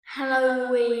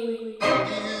Halloween.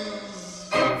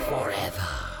 Forever.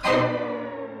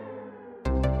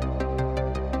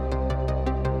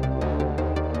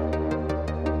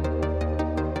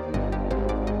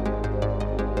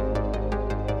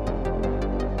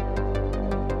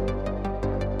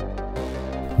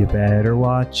 You better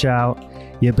watch out.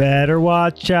 You better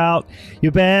watch out.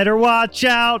 You better watch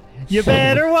out. You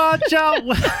better watch out.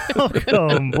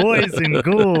 Welcome, boys and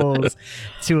ghouls,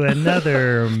 to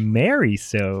another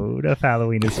merry-sode of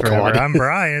Halloween is Forever. I'm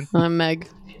Brian. I'm Meg.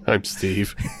 I'm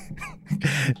Steve.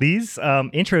 These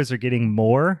intros are getting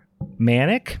more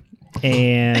manic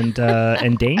and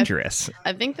dangerous.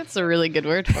 I think that's a really good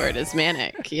word for it, is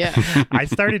manic. Yeah. I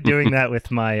started doing that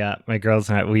with my my girls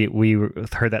and I. We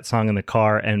heard that song in the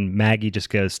car, and Maggie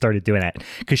just started doing that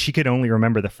because she could only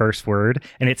remember the first word,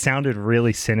 and it sounded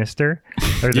really sinister.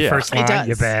 Or the first line, does.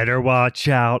 "You better watch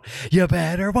out. You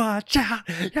better watch out.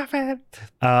 You better."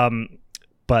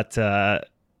 But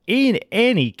in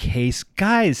any case,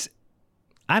 guys,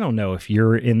 I don't know if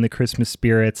you're in the Christmas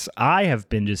spirits. I have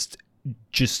been just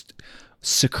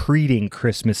secreting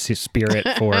Christmas spirit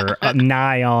for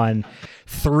nigh on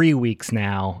 3 weeks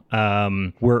now.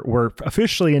 We're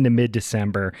officially into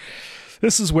mid-December.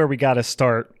 This is where we got to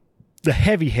start the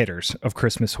heavy hitters of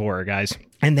Christmas horror, guys.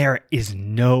 And there is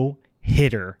no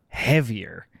hitter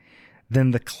heavier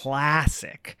than the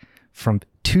classic from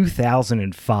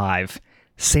 2005,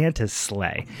 Santa's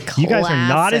Sleigh. You guys are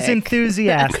not as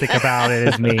enthusiastic about it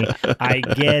as me. I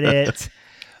get it.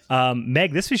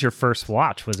 Meg, this was your first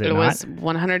watch, was it not? It was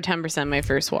 110% my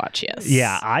first watch, yes.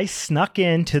 Yeah, I snuck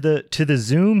into the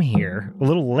Zoom here a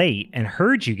little late and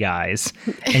heard you guys,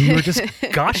 and you were just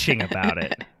gushing about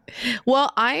it.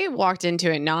 Well, I walked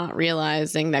into it not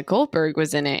realizing that Goldberg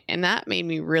was in it, and that made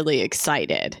me really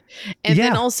excited. And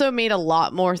then also made a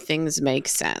lot more things make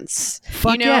sense.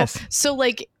 Fuck yes. So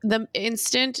like the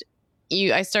instant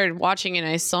I started watching and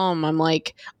I saw him, I'm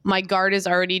like, my guard is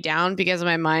already down because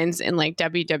my mind's in like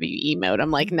WWE mode.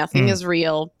 I'm like, nothing is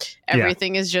real.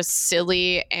 Everything is just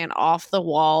silly and off the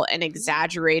wall and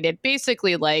exaggerated,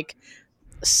 basically like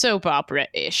soap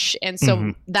opera-ish. And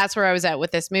so that's where I was at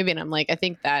with this movie. And I'm like, I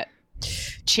think that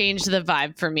changed the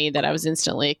vibe for me, that I was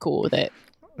instantly cool with it.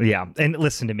 Yeah. And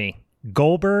listen to me.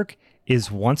 Goldberg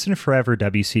is once and forever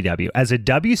WCW. As a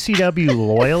WCW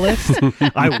loyalist,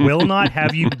 I will not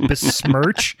have you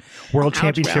besmirch World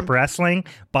Championship Wrestling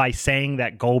by saying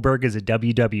that Goldberg is a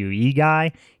WWE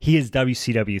guy. He is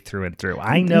WCW through and through.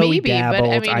 I know he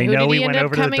dabbled. I know he went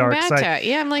over to the dark side.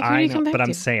 Yeah, I'm like, who did he come back to? But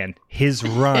I'm saying his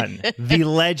run, the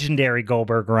legendary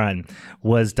Goldberg run,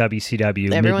 was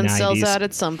WCW. Everyone mid-90s. sells out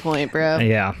at some point, bro.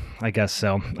 Yeah, I guess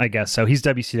so. He's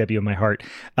WCW in my heart.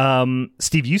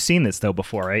 Steve, you've seen this though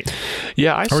before, right?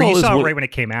 Yeah, I saw it right when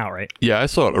it came out, right? Yeah, I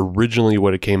saw it originally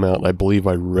when it came out, and I believe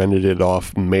I rented it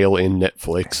off mail-in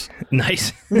Netflix.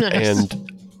 Nice.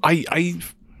 And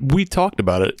we talked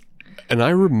about it, and I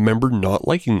remember not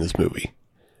liking this movie.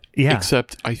 Yeah.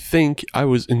 Except I think I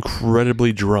was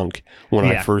incredibly drunk when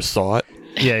I first saw it.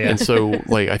 Yeah. And so,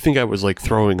 like, I think I was like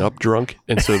throwing up drunk,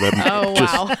 and so that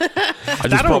I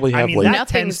just probably have like that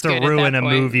tends to ruin a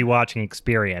movie watching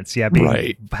experience. Yeah,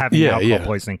 having alcohol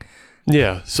poisoning.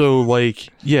 Yeah, so like,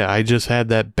 I just had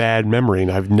that bad memory, and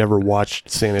I've never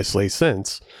watched Santa's Sleigh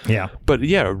since. Yeah. But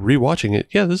yeah, rewatching it,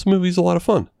 this movie's a lot of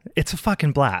fun. It's a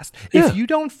fucking blast. Yeah. If you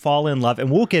don't fall in love, and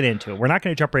we'll get into it, we're not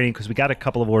going to jump right in because we got a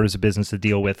couple of orders of business to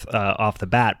deal with off the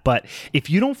bat, but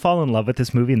if you don't fall in love with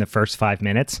this movie in the first 5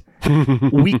 minutes,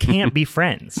 we can't be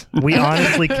friends. We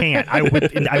honestly can't. I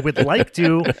would like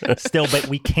to still, but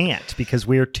we can't because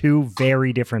we're two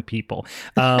very different people.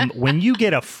 When you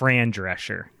get a Fran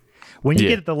Drescher, when you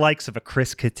get the likes of a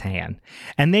Chris Kattan,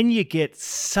 and then you get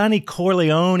Sonny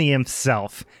Corleone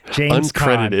himself, James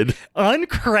uncredited. Caan.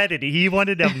 Uncredited. He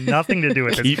wanted to have nothing to do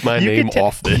with this. Keep my name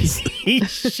off this. He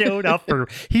showed up for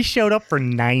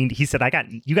 90. He said,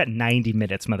 you got 90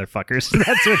 minutes, motherfuckers.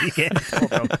 That's what he get.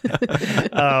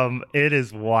 It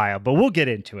is wild, but we'll get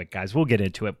into it, guys. We'll get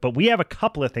into it. But we have a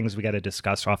couple of things we got to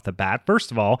discuss off the bat.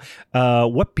 First of all,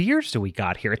 what beers do we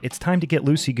got here? It's time to get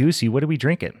loosey-goosey. What are we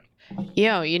drinking?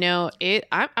 Yo,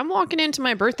 I'm walking into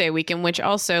my birthday weekend, which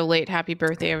also late happy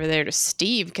birthday over there to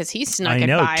Steve, because he snuck it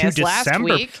by us last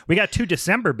week. We got 2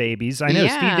 December babies. I know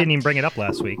Steve didn't even bring it up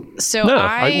last week. So no,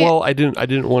 I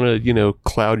didn't want to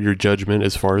cloud your judgment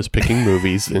as far as picking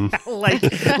movies and like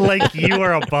you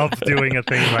are above doing a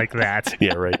thing like that.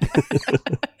 Yeah, right.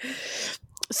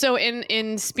 So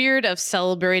in spirit of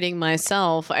celebrating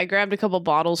myself, I grabbed a couple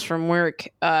bottles from work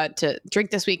to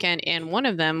drink this weekend, and one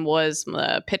of them was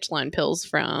Pitchline pills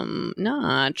from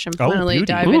Notch. I'm finally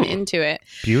diving into it.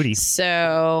 Beauty.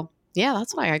 So Yeah,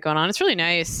 that's what I got going on. It's really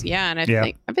nice. Yeah, and I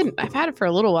Yeah. think I've had it for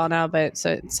a little while now, but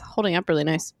so it's holding up really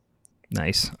nice.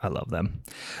 Nice. I love them.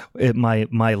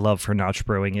 My love for Notch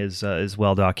Brewing is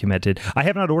well documented. I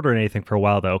have not ordered anything for a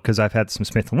while though, because I've had some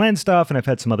Smith & Len stuff and I've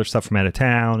had some other stuff from out of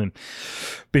town and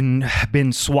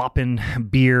been swapping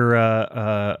beer.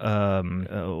 I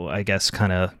guess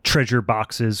kind of treasure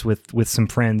boxes with some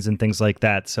friends and things like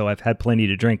that. So I've had plenty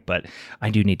to drink, but I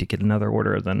do need to get another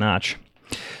order of the Notch.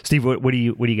 Steve, what do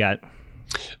you got?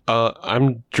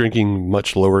 I'm drinking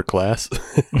much lower class.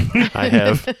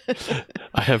 I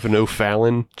have an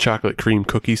O'Fallon chocolate cream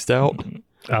cookie stout.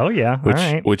 Oh yeah, all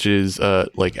right. Which is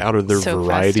like out of their So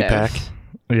variety festive.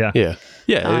 pack. Yeah,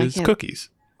 Yeah, I it's can't- cookies,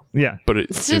 yeah. but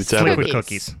It's just out of Liquid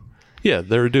cookies. cookies. yeah.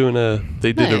 They did a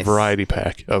Nice. variety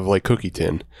pack of like cookie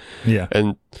tin, Yeah,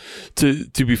 and to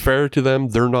be fair to them,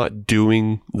 they're not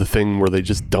doing the thing where they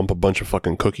just dump a bunch of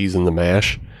fucking cookies in the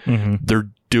mash. mm-hmm. They're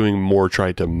doing more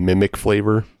try to mimic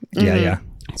flavor. Yeah, Mhm. yeah.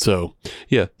 So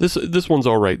yeah, this one's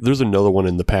all right. There's another one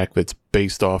in the pack that's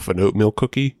based off an oatmeal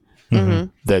cookie Mhm.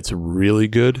 that's really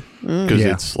good because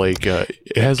Yeah. it's like it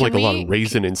has Can like a lot we- of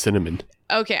raisin and cinnamon.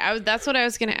 Okay, that's what I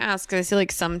was going to ask. 'Cause I feel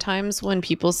like sometimes when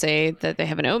people say that they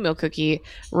have an oatmeal cookie,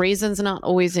 raisins not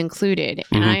always included,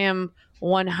 and Mhm. I am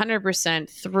 100%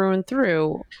 through and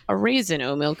through a raisin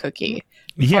oatmeal cookie.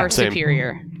 Yeah, Far same.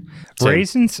 superior.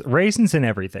 Same. raisins and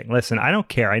everything. Listen, I don't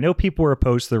care. I know people were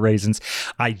opposed to the raisins.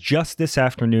 I just this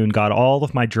afternoon got all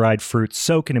of my dried fruits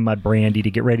soaking in my brandy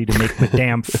to get ready to make the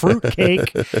damn fruit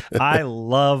cake. I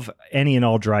love any and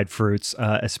all dried fruits,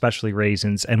 especially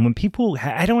raisins. And when people,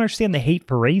 I don't understand the hate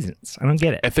for raisins. I don't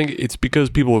get it. I think it's because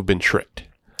people have been tricked.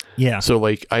 Yeah, So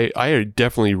like I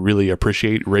definitely really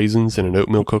appreciate raisins in an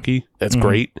oatmeal cookie. That's Mhm.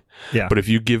 great. yeah. But if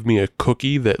you give me a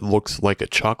cookie that looks like a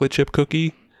chocolate chip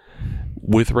cookie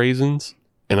with raisins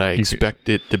and I expect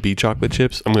it to be chocolate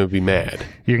chips, I'm going to be mad.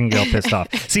 You're gonna get all pissed off.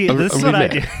 See, I'm this is gonna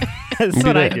what I be do. mad. This is I'm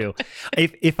what I gonna be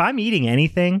do. If I'm eating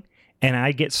anything and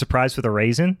I get surprised with a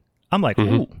raisin, I'm like,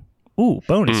 ooh,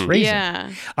 bonus raisin.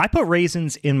 Yeah. I put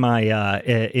raisins in my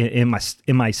in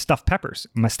my stuffed peppers,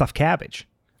 my stuffed cabbage.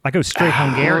 I go straight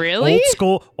Hungarian, Really?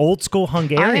 old school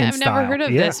Hungarian I've style. never heard of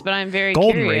Yeah. this, but I'm very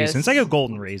Golden curious. raisins. I go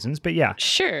golden raisins, but yeah.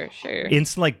 Sure.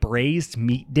 It's like braised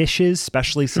meat dishes,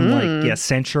 especially some like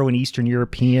Central and Eastern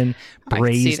European I can see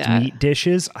braised that. meat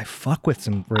dishes. I fuck with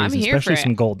some raisins, here especially for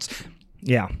some it. golds.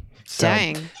 Yeah. So,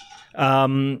 Dang.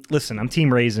 listen, I'm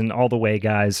team raisin all the way,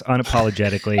 guys.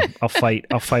 Unapologetically, I'll fight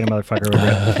a motherfucker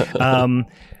over it.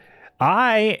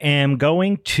 I'm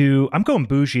going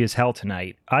bougie as hell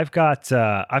tonight. I've got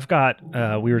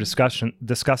we were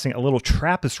discussing a little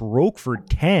Trappist Roquefort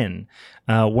 10,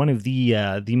 one of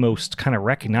the most kind of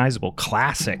recognizable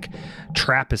classic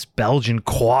Trappist Belgian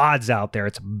quads out there.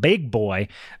 It's a big boy.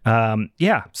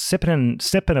 Yeah, sipping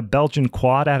a Belgian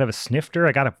quad out of a snifter.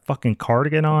 I got a fucking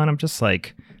cardigan on. I'm just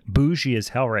like bougie as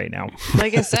hell right now.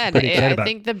 Like I said, Pretty excited I about it.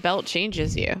 think the belt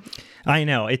changes you. I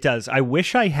know it does. I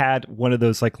wish I had one of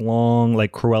those like long,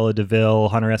 like Cruella DeVille,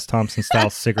 Hunter S. Thompson style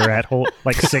cigarette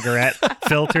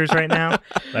filters right now.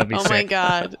 That'd be Oh sick. my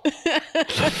god.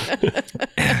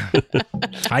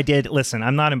 I did. Listen,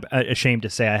 I'm not ashamed to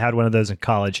say I had one of those in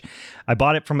college. I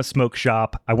bought it from a smoke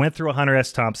shop. I went through a Hunter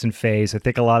S. Thompson phase. I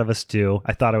think a lot of us do.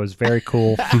 I thought I was very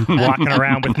cool, walking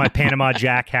around with my Panama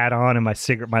Jack hat on and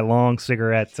my long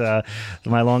cigarette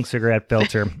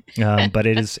filter. But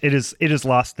it is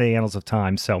lost in the annals of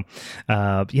time. So,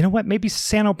 you know what? Maybe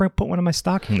Santa will put one in my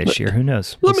stocking this year. Who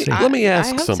knows? We'll see. Let me I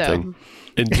ask hope so. something.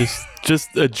 And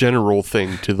just a general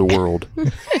thing to the world.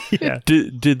 Yeah.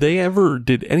 Did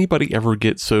anybody ever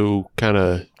get so kind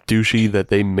of douchey that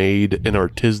they made an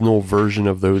artisanal version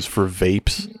of those for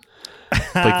vapes?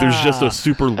 Like there's just a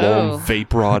super long Oh.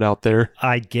 vape rod out there.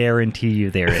 I guarantee you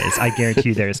there is.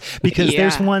 Because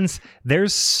Yeah.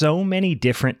 there's so many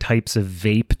different types of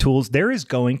vape tools. There is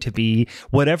going to be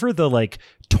whatever the like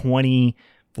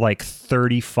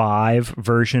 35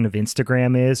 version of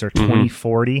Instagram is, or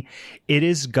 2040.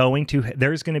 There's going to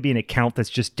be an account that's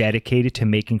just dedicated to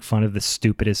making fun of the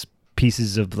stupidest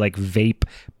pieces of like vape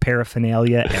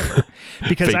paraphernalia ever.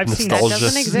 Because Vape I've seen That nostalgia.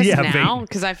 doesn't exist Yeah, now vape.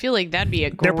 because I feel like that'd be a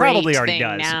There great probably already thing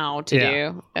does. now to Yeah.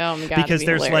 do. Oh my god! Because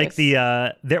there's like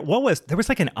there was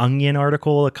like an Onion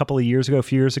article a few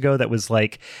years ago that was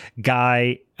like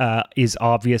guy is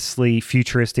obviously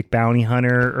futuristic bounty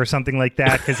hunter or something like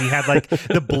that, because he had like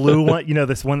the blue one,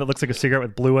 this one that looks like a cigarette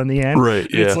with blue on the end. Right,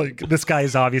 It's yeah. like this guy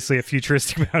is obviously a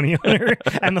futuristic bounty hunter,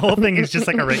 and the whole thing is just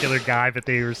like a regular guy, but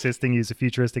they were insisting he's a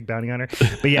futuristic bounty hunter.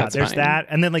 But yeah, That's there's fine. that,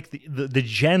 and then like the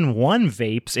Gen 1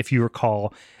 vapes, if you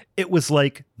recall, it was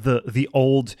like the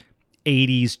old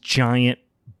 80s giant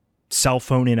cell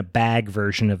phone in a bag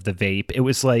version of the vape. It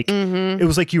was like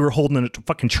you were holding a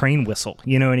fucking train whistle.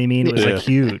 You know what I mean? It was like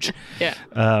huge. Yeah.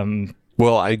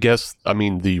 Well, I guess, I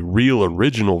mean, the real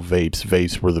original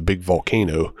vapes were the big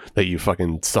volcano that you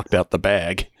fucking sucked out the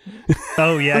bag.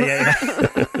 Oh, yeah.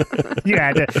 you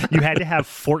had to have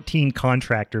 14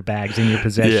 contractor bags in your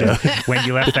possession when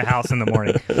you left the house in the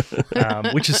morning,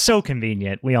 which is so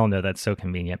convenient. We all know that's so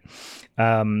convenient.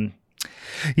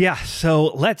 Yeah,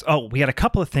 so we had a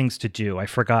couple of things to do. I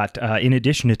forgot, in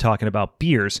addition to talking about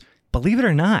beers, believe it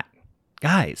or not,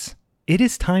 guys, it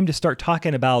is time to start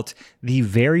talking about the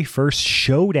very first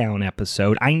Showdown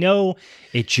episode. I know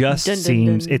it just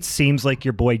seems like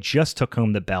your boy just took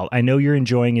home the belt. I know you're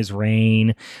enjoying his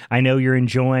reign. I know you're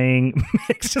enjoying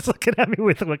Mick's just looking at me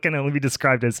with what can only be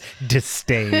described as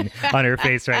disdain on her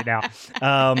face right now.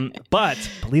 But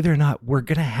believe it or not, we're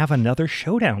gonna have another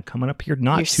Showdown coming up here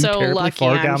not You're too so terribly lucky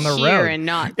far I'm down the here road. and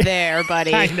not there,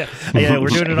 buddy. I know. Yeah, we're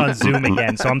doing it on Zoom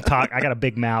again, so I got a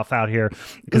big mouth out here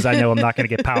because I know I'm not going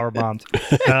to get power bombed.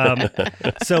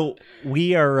 So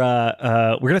we're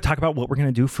going to talk about what we're going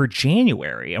to do for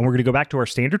January, and we're going to go back to our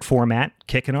standard format,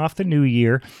 kicking off the new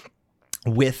year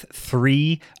with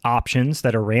 3 options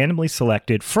that are randomly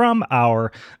selected from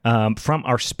our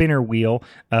spinner wheel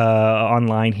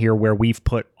online here, where we've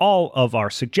put all of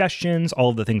our suggestions, all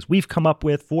of the things we've come up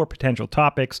with for potential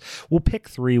topics. We'll pick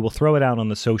 3, we'll throw it out on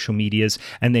the social medias,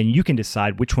 and then you can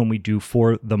decide which one we do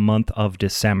for the month of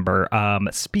December.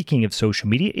 Speaking of social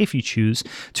media, if you choose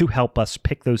to help us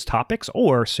pick those topics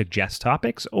or suggest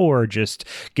topics or just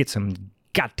get some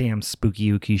goddamn spooky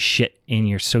ooky shit in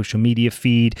your social media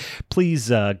feed, please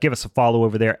give us a follow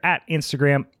over there at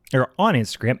Instagram, or on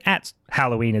Instagram at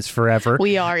Halloween is Forever.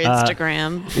 We are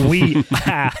Instagram. We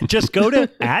just go to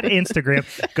at Instagram,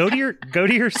 go to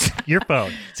your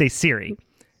phone, say Siri,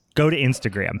 go to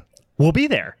Instagram. We'll be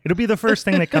there. It'll be the first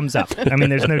thing that comes up. I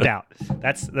mean, there's no doubt.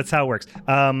 That's how it works.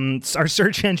 Our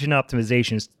search engine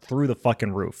optimization is through the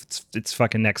fucking roof. It's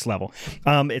fucking next level.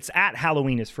 It's at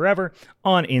Halloween is Forever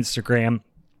on Instagram,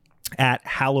 at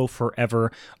Hallow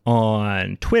Forever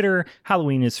on Twitter,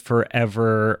 Halloween is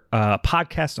Forever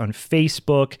podcast on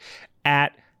Facebook,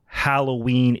 at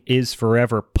Halloween is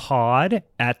Forever pod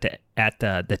at the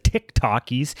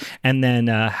TikTokies, and then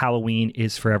Halloween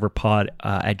is Forever pod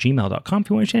at gmail.com if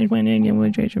you want to change my name.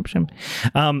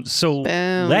 So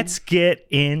Boom. Let's get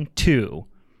into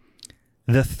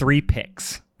the 3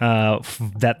 picks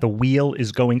that the wheel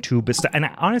is going to bestow. And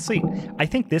honestly, I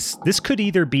think this could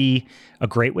either be a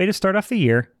great way to start off the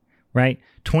year, right?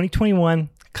 2021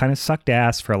 kind of sucked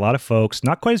ass for a lot of folks.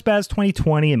 Not quite as bad as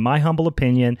 2020, in my humble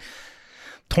opinion.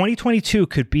 2022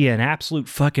 could be an absolute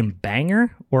fucking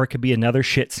banger, or it could be another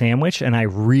shit sandwich. And I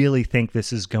really think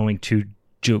this is going to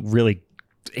really,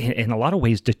 in a lot of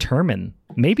ways, determine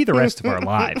maybe the rest of our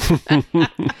lives.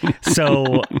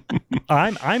 So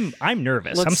I'm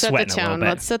nervous. I'm sweating a little bit.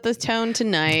 Let's set the tone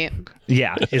tonight.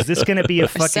 Yeah. Is this going to be a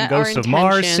fucking Ghost of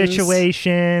Mars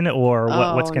situation, or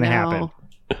what's going to happen?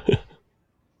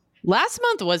 Last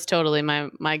month was totally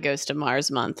my Ghost of Mars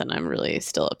month, and I'm really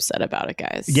still upset about it,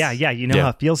 guys. Yeah. You know how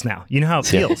it feels now. You know how it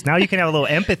feels. Now you can have a little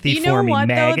empathy for me, Meg.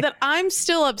 You know what, though? That I'm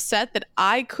still upset that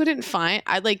I couldn't find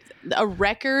a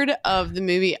record of the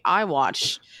movie I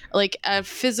watched. Like a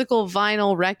physical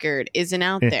vinyl record isn't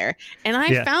out there. And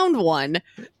I found one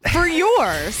for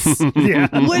yours.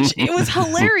 Which it was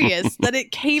hilarious that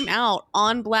it came out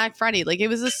on Black Friday. Like, it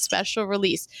was a special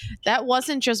release. That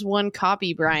wasn't just one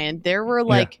copy, Brian. There were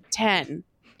 10.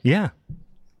 Yeah.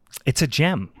 It's a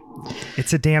gem.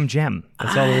 It's a damn gem.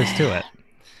 That's all there is to it.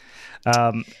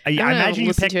 I imagine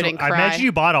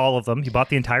you bought all of them. You bought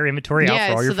the entire inventory out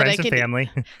for all your friends and family.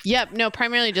 Yep. No,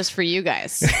 primarily just for you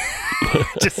guys.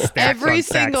 Just every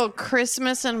single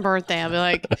Christmas and birthday, I'll be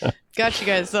like, got you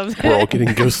guys something. We're all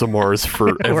getting Ghost of Mars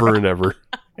forever and ever.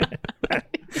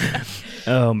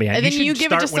 Oh man! And then you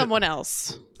give it to someone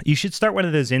else. You should start one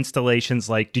of those installations.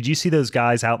 Like, did you see those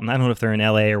guys out? And I don't know if they're in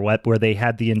LA or what, where they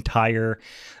had the entire,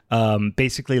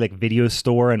 basically like video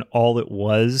store, and all it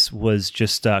was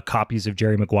just copies of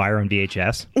Jerry Maguire on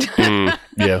VHS.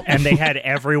 Yeah, and they had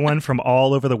everyone from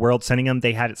all over the world sending them.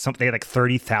 They had like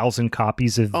 30,000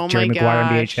 copies of Jerry Maguire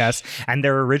on VHS. And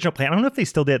their original plan, I don't know if they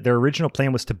still did. Their original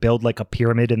plan was to build like a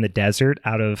pyramid in the desert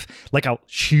out of like a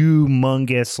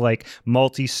humongous like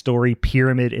multi-story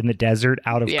pyramid in the desert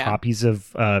out of copies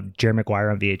of Jerry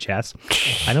Maguire on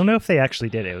VHS. I don't know if they actually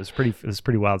did it. It was a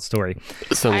pretty wild story.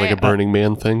 It sounds like a Burning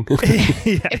Man thing.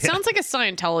 It sounds like a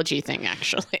Scientology thing,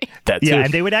 actually. That's it.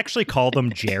 And they would actually call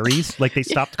them Jerry's. Like, they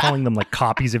stopped calling them like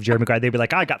copies of Jerry Maguire. They'd be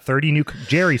like, I got 30 new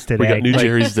Jerry's today. We got new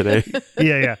Jerry's today.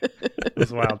 Yeah. It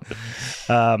was wild.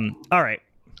 All right.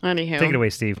 Anywho. Take it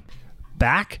away, Steve.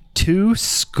 Back to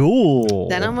School.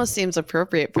 That almost seems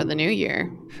appropriate for the new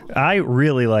year. I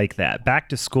really like that. Back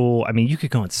to School. I mean, you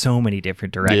could go in so many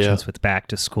different directions with Back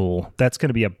to School. That's going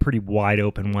to be a pretty wide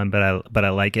open one, but I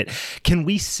like it. Can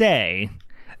we say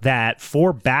that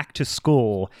for Back to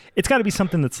School, it's got to be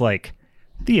something that's like,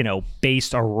 you know,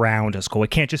 based around a school? It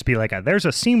can't just be like there's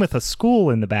a scene with a school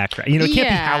in the background. You know, it can't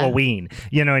be Halloween.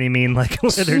 You know what I mean? Like,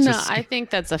 I think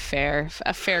that's a fair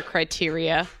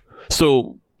criteria.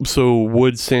 So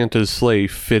would Santa's sleigh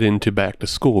fit into Back to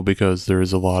School because there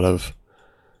is a lot of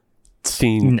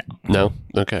scene? No?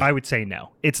 Okay. I would say no.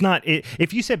 It's not.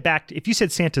 If you said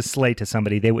Santa's sleigh to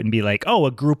somebody, they wouldn't be like, oh,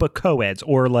 a group of co-eds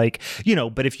or like, you know.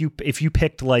 But if you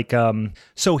picked like,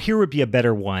 so here would be a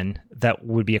better one that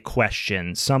would be a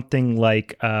question, something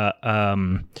like,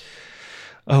 oh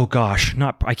gosh,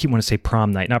 I keep wanting to say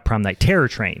Prom Night, Terror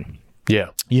Train. Yeah.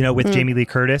 You know, with Jamie Lee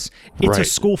Curtis. It's a Right.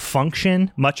 school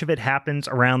function. Much of it happens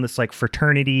around this like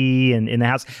fraternity and in the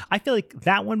house. I feel like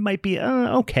that one might be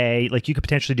okay. Like you could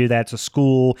potentially do that. It's a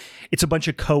school. It's a bunch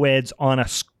of co-eds on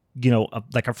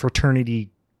like a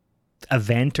fraternity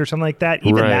event or something like that.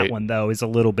 Even that Right. one though is a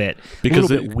little bit Because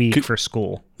weak for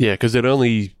school. Yeah, because it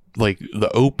only, like, the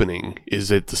opening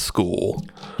is at the school,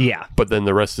 Yeah. but then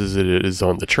the rest is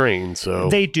on the train, so...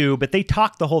 They do, but they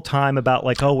talk the whole time about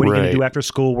like, oh, what are you going Right. to do after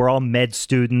school? We're all med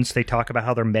students. They talk about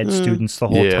how they're med students the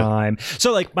whole Yeah. time.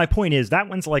 So like my point is that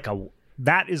one's like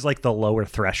that is like the lower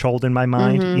threshold in my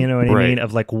mind. You know what I Right. mean?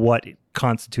 Of like what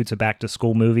constitutes a back to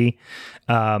school movie.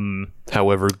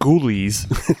 However, Ghoulies...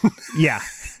 Yeah.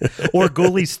 Or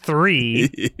Ghoulies 3,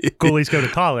 Ghoulies Go to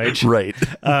College, right.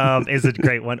 is a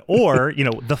great one. Or, you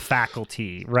know, The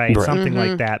Faculty, right? Right. Something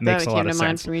like that makes That a lot came of to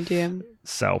mind sense. for me too.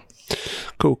 So,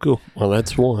 Cool. Well,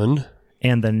 that's one.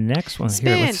 and the next one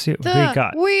here, let's see what we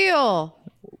got. Wheel.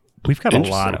 We've got a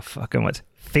Interesting. lot of fucking ones.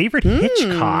 Favorite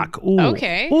Hitchcock. Ooh.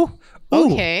 Okay. Ooh.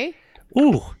 Ooh. Okay.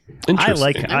 Ooh. I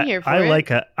like Interesting. I'm here for I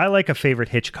it. like a favorite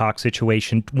Hitchcock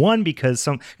situation. One, because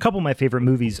a couple of my favorite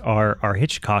movies are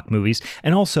Hitchcock movies,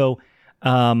 and also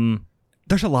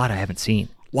there's a lot I haven't seen.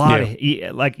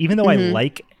 Even though I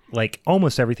like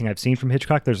almost everything I've seen from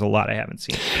Hitchcock, there's a lot I haven't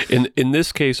seen. In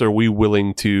this case, are we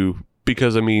willing to,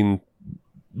 because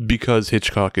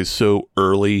Hitchcock is so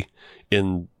early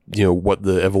in, you know, what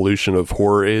the evolution of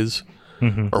horror is,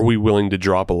 are we willing to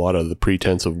drop a lot of the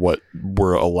pretense of what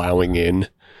we're allowing in?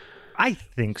 I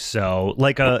think so.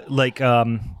 Like Because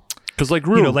like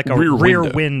like a rear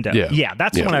window. window. Yeah,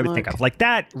 that's the one I would think of. Like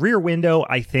that Rear Window,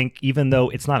 I think, even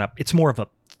though it's more of a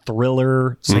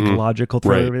thriller, psychological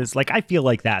thriller. Right. Is like I feel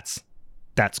like that's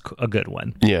a good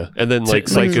one. Yeah, and then like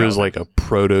Psycho is like a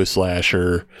proto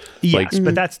slasher. Yes,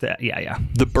 but that's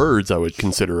The Birds I would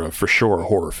consider for sure a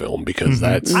horror film because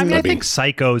that's. I think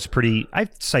Psycho's pretty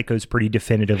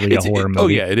definitively a horror movie. Oh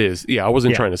yeah, it is. Yeah, I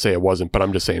wasn't trying to say it wasn't, but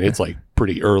I'm just saying it's like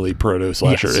pretty early proto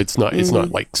slasher. Yes. It's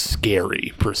not like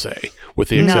scary per se, with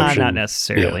the exception. Not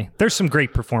necessarily. Yeah. There's some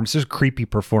great performances, creepy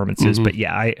performances, but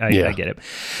I get it.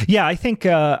 Yeah, I think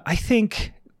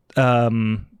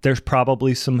there's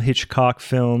probably some Hitchcock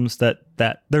films that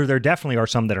there definitely are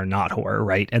some that are not horror,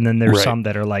 right? And then there's some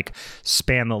that are like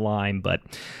span the line. But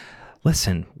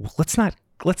listen, let's not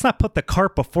put the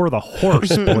cart before the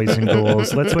horse, boys and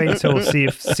ghouls. Let's wait until we'll see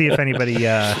if anybody.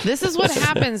 This is what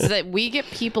happens, that we get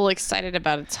people excited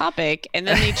about a topic and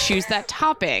then they choose that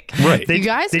topic. Right. They, You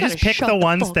guys they gotta just pick shut the the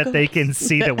ones fuck that up. they can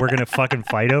see that we're gonna fucking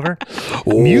fight over.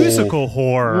 Oh. Musical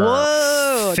horror.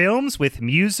 Whoa. Films with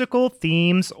musical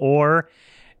themes or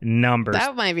numbers.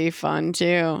 That might be fun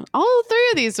too. All three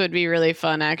of these would be really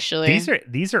fun, actually.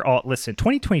 These are all. Listen,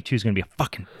 2022 is gonna be a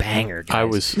fucking banger,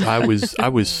 guys. I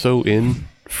was so in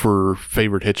for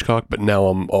favorite Hitchcock, but now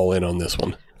I'm all in on this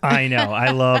one. I know. I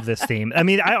love this theme. I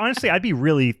mean, I'd be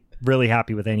really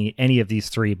happy with any of these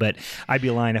three, but I'd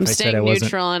be lying if I'm I said staying I wasn't.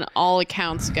 neutral on all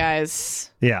accounts, guys.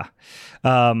 Yeah.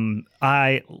 There's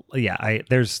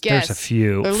Guess. a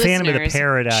few. Or Phantom of the listeners,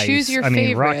 Paradise. choose your Rocky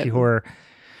favorite. Horror.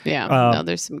 Yeah, no,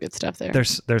 there's some good stuff there.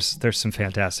 There's some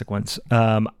fantastic ones.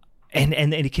 And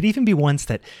it could even be ones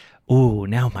that, ooh,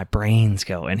 now my brain's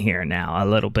going here now a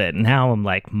little bit. Now I'm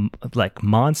like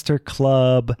Monster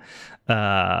Club.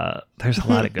 There's a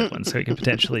lot of good ones that we could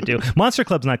potentially do. Monster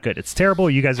Club's not good. It's terrible.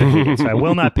 You guys are hating it, so I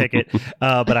will not pick it.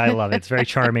 But I love it. It's very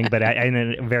charming, but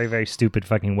in a very, very stupid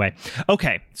fucking way.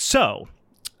 Okay, so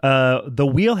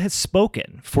the wheel has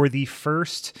spoken for the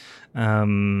first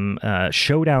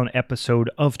Showdown episode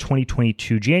of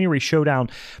 2022. January Showdown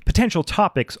potential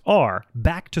topics are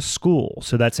back to school.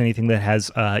 So that's anything that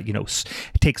has,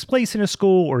 takes place in a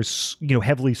school or is,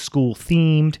 heavily school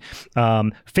themed.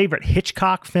 Favorite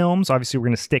Hitchcock films. Obviously, we're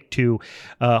going to stick to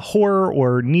horror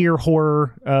or near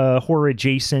horror, horror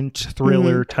adjacent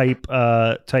thriller type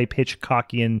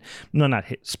Hitchcockian. No, not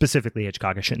specifically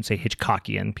Hitchcock. I shouldn't say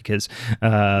Hitchcockian because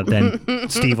then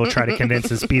Steve will try to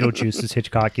convince us Beetlejuice is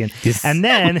Hitchcockian. Yes. And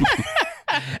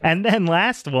then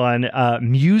last one,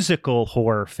 musical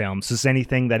horror films. This is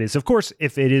anything that is, of course,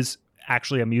 if it is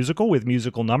actually a musical with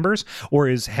musical numbers or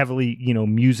is heavily,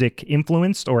 music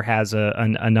influenced or has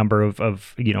a number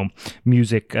of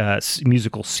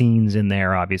musical scenes in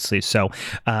there, obviously. So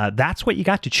that's what you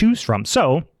got to choose from.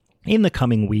 So in the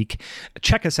coming week,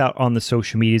 check us out on the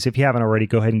social medias. If you haven't already,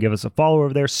 go ahead and give us a follow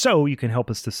over there so you can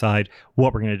help us decide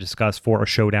what we're going to discuss for a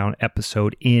Showdown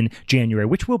episode in January,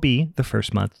 which will be the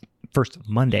first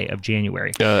Monday of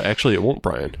January. Actually, it won't,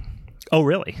 Brian. Oh,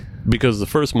 really? Because the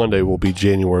first Monday will be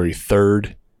January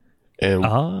 3rd.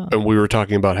 And we were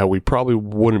talking about how we probably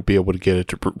wouldn't be able to get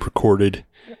it recorded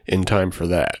in time for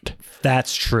that.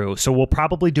 That's true. So we'll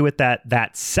probably do it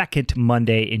that second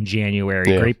Monday in January.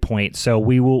 Yeah. Great point. So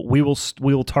we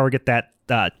will target that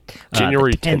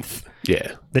January 10th.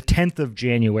 Yeah, the 10th of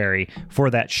January for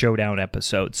that Showdown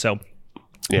episode. So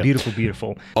yeah.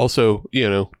 Beautiful. Also,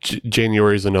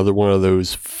 January is another one of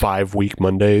those 5-week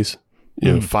Mondays.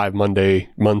 5 Monday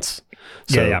months.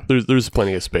 So yeah. There's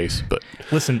plenty of space. But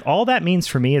listen, all that means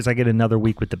for me is I get another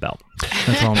week with the belt.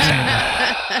 That's all I'm saying.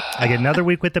 I get another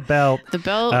week with the belt. The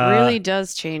belt really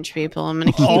does change people. I'm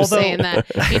going to keep saying that.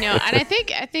 And I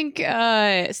think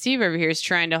Steve over here is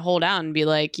trying to hold out and be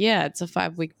like, yeah, it's a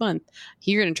 5-week month.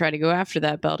 You're going to try to go after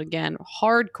that belt again.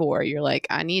 Hardcore. You're like,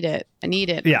 I need it.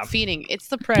 Yeah. I'm feeding. It's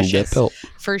the precious belt.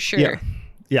 For sure.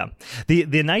 Yeah.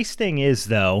 The nice thing is,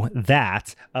 though,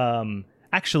 that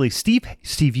actually Steve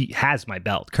has my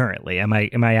belt currently. Am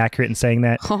I accurate in saying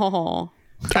that? Oh.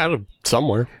 Out of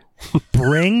somewhere.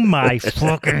 Bring my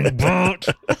fucking boat.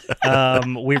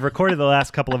 We've recorded the last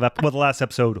couple of the last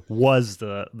episode was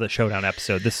the Showdown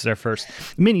episode. This is our first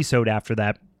mini-sode after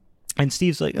that. And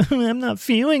Steve's like, I'm not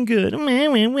feeling good.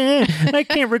 I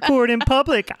can't record in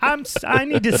public. I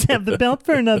need to have the belt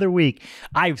for another week.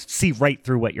 I see right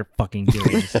through what you're fucking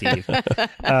doing, Steve.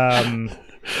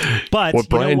 But what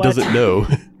Brian doesn't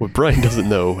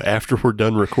know, after we're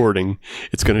done recording,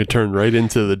 it's going to turn right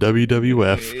into the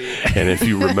WWF. And if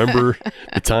you remember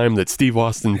the time that Steve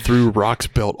Austin threw Rock's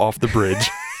belt off the bridge.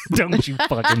 Don't you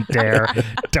fucking dare.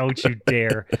 Don't you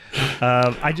dare.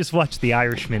 I just watched The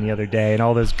Irishman the other day and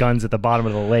all those guns at the bottom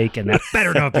of the lake, and that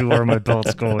better not be where my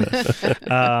belt's going.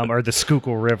 Or the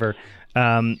Schuylkill River.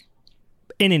 In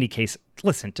any case,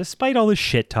 listen, despite all this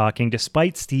shit talking,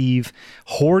 despite Steve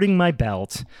hoarding my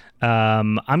belt,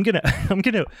 I'm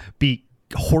gonna be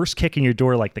horse kicking your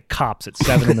door like the cops at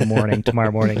 7 a.m.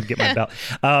 tomorrow morning to get my belt.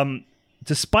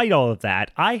 Despite all of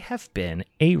that, I have been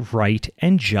a right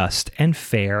and just and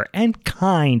fair and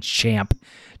kind champ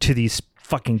to these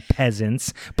fucking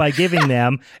peasants by giving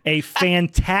them a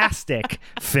fantastic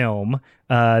film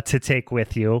to take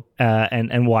with you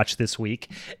and watch this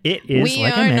week. It is,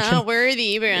 like I mentioned, not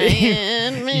worthy,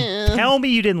 Brian. Tell me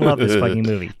you didn't love this fucking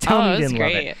movie. Tell me you didn't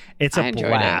love it. It's a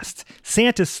blast.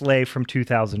 Santa's Sleigh from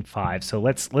 2005. So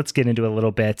let's get into it a little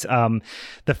bit.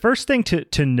 The first thing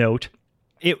to note.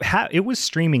 It was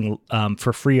streaming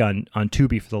for free on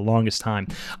Tubi for the longest time.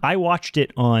 I watched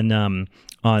it on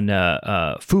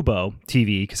Fubo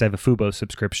TV because I have a Fubo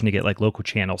subscription to get like local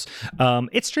channels.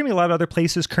 It's streaming a lot of other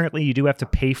places currently. You do have to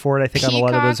pay for it, I think, Peacock, on a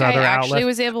lot of those other outlets. I actually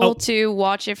was able to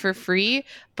watch it for free,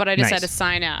 but I just had to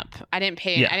sign up. I didn't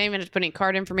pay. Yeah. I didn't even have to put any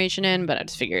card information in, but I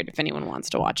just figured if anyone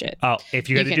wants to watch it. Oh, if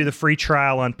you had to do the free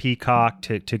trial on Peacock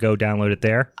to go download it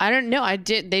there? I don't know. I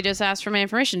did. They just asked for my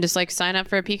information. Just like sign up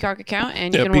for a Peacock account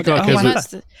and you can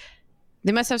watch it.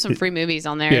 They must have some free movies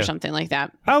on there or something like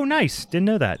that. Oh, nice. Didn't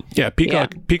know that. Yeah,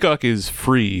 Peacock is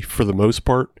free for the most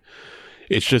part.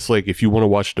 It's just like if you want to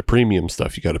watch the premium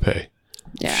stuff, you got to pay.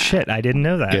 Yeah. Shit, I didn't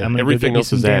know that. Yeah, everything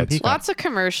else is ads. Lots of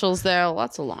commercials, though.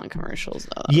 Lots of long commercials,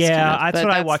 though. That's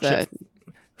what I watched.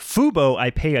 Fubo,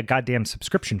 I pay a goddamn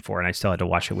subscription for, and I still had to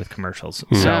watch it with commercials.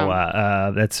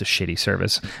 So that's a shitty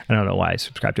service. I don't know why I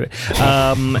subscribe to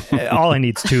it. All I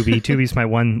need is Tubi. Tubi's my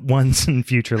once and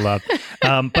future love.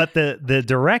 But the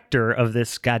director of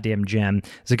this goddamn gem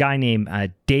is a guy named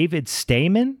David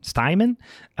Steinman.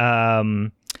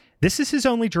 This is his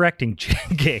only directing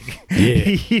gig.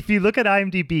 Yeah. If you look at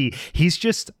IMDb, he's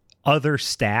just other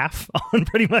staff on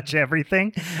pretty much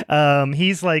everything.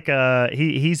 He's like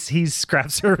he's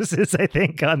scrap services, I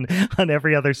think, on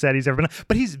every other set he's ever been on.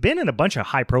 But he's been in a bunch of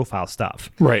high profile stuff.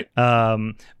 Right.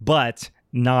 But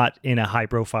not in a high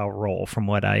profile role from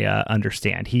what I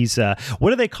understand. He's what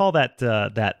do they call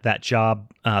that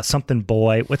job? Something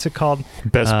boy. What's it called?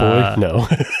 Best boy? No.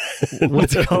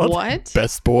 What's it called? What?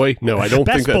 Best boy? No, I don't think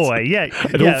Best that's boy. Yeah.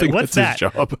 I don't think what's that's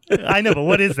that? his job. I know, but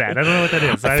what is that? I don't know what that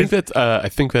is. I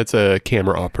think that's a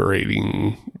camera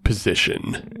operating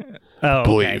position. Oh,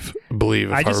 okay.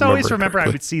 Believe. I just always remember I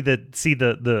would see the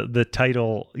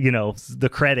title, the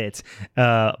credits,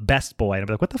 best boy, and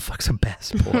I'm like, what the fuck's a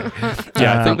best boy?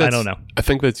 Yeah, I don't know. I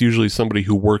think that's usually somebody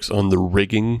who works on the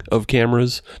rigging of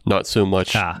cameras, not so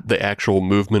much the actual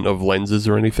movement of lenses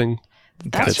or anything.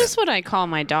 That's just what I call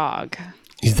my dog.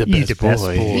 He's the best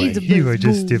boy. He's the You best are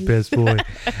just boy. the best boy.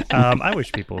 I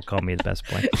wish people would call me the best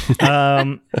boy.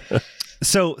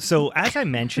 So as I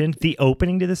mentioned, the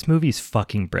opening to this movie is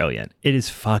fucking brilliant. It is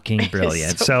fucking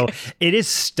brilliant. So it is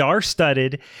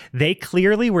star-studded. They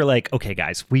clearly were like, okay,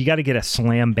 guys, we got to get a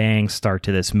slam bang start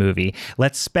to this movie.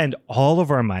 Let's spend all of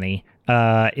our money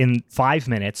in 5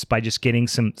 minutes by just getting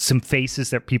some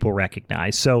faces that people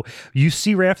recognize. So you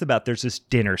see right off the bat, there's this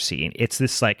dinner scene. It's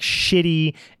this like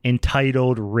shitty,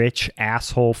 entitled, rich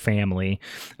asshole family.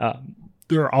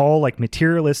 They're all like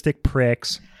materialistic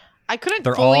pricks. I couldn't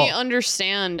fully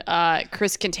understand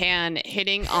Chris Kattan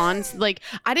hitting on, like,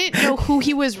 I didn't know who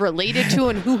he was related to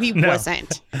and who he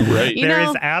wasn't. Right. There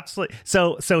is absolutely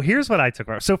so here's what I took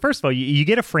from. So first of all, you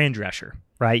get a Fran Drescher,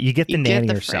 right? You get the nanny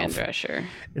yourself. Fran Drescher.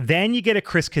 Then you get a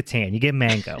Chris Kattan. You get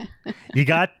Mango. You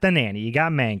got the nanny. You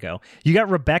got Mango. You got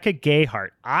Rebecca Gayheart.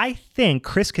 I think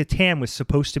Chris Kattan was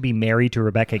supposed to be married to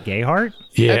Rebecca Gayheart.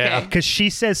 Yeah. Okay. Because she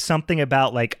says something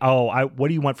about like, what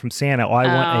do you want from Santa? Oh, I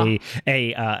want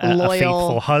a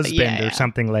faithful husband or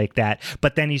something like that.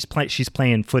 But then he's playing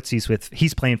footsies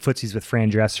with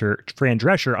Fran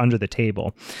Drescher under the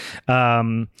table.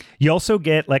 You also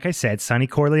get, like I said, Sonny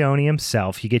Corleone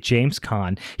himself. You get James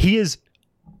Caan. He is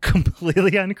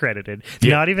completely uncredited,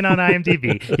 not even on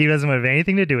IMDb. He doesn't have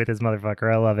anything to do with this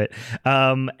motherfucker. I love it.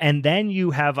 And then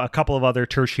you have a couple of other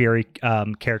tertiary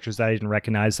characters that I didn't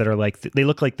recognize that are like, they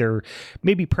look like they're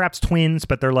maybe perhaps twins,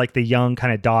 but they're like the young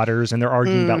kind of daughters, and they're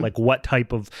arguing about like what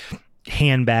type of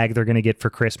handbag they're gonna get for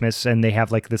Christmas, and they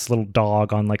have like this little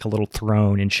dog on like a little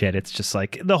throne and shit. It's just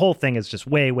like the whole thing is just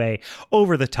way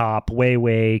over the top,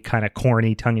 way kind of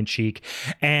corny, tongue-in-cheek,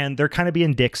 and they're kind of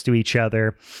being dicks to each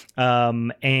other,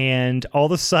 and all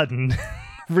of a sudden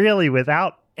really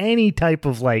without any type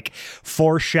of like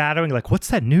foreshadowing, like what's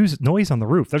that noise on the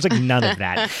roof, there's like none of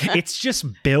that. It's just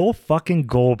Bill fucking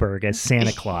Goldberg as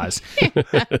Santa Claus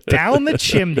down the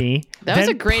chimney, that was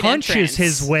a great punches entrance.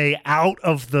 his way out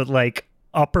of the like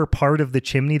upper part of the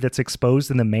chimney that's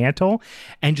exposed in the mantle,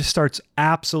 and just starts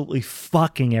absolutely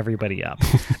fucking everybody up.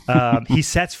 He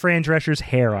sets Fran Drescher's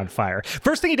hair on fire.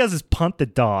 First thing he does is punt the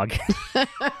dog.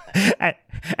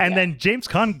 And then James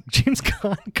Caan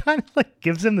kind of like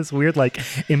gives him this weird like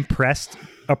impressed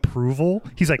approval.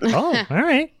 He's like, oh, all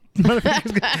right. All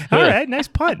right, nice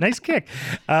punt, nice kick.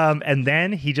 And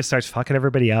then he just starts fucking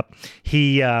everybody up.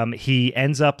 He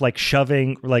ends up like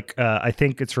shoving like I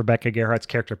think it's Rebecca Gayheart's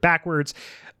character backwards,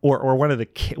 or one of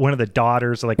the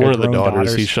daughters, like one of the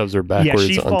daughters. He shoves her backwards.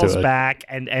 Yeah, she falls back,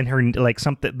 and her like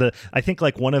something. I think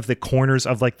like one of the corners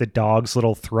of like the dog's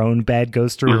little throne bed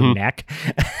goes through her neck,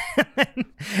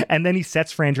 and then he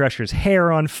sets Fran Drescher's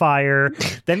hair on fire.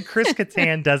 Then Chris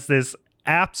Kattan does this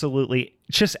absolutely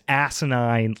just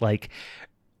asinine like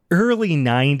early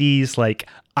 90s like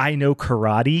I know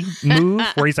karate move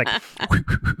where he's like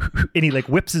and he like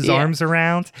whips his arms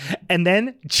around, and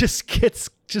then just gets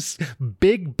just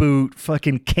big boot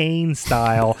fucking Kane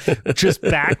style just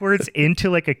backwards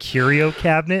into like a curio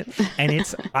cabinet,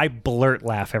 and I blurt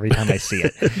laugh every time I see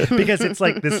it, because it's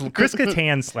like this Chris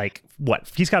Kattan's like what,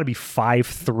 he's got to be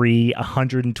 5'3",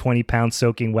 120 pounds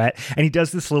soaking wet, and he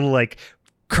does this little like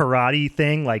karate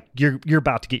thing like you're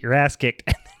about to get your ass kicked,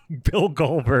 and Bill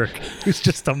Goldberg, who's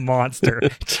just a monster,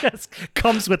 just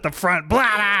comes with the front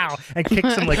blah and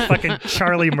kicks him like fucking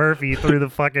Charlie Murphy through the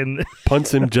fucking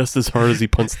punts him just as hard as he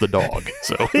punts the dog.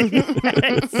 So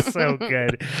it's so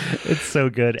good. It's so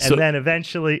good. And then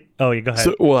eventually, oh, you go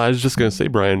ahead. Well, I was just gonna say,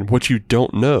 Brian, what you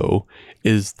don't know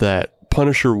is that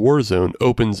Punisher Warzone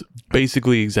opens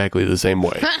basically exactly the same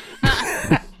way.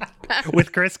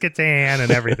 With Chris Kattan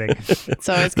and everything.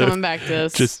 So it's coming back to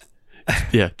this.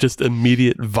 just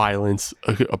immediate violence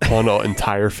upon an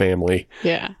entire family.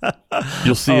 Yeah.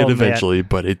 You'll see it eventually,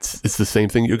 but it's the same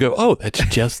thing. You go, oh, it's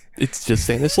just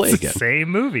Santa's sleigh again. Same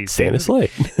movie. Santa's sleigh.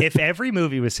 If every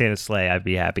movie was Santa's sleigh, I'd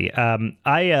be happy.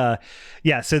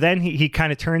 So then he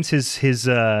kind of turns his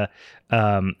James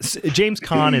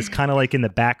Caan is kind of like in the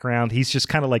background. He's just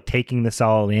kind of like taking this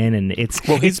all in, and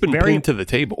he's been pinned to the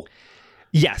table.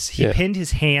 Yes, he pinned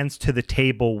his hands to the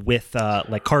table with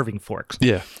like carving forks.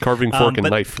 Yeah, carving fork and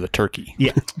knife for the turkey.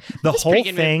 Yeah, the whole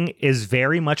thing is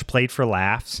very much played for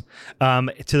laughs,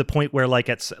 to the point where like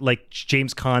it's like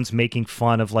James Caan's making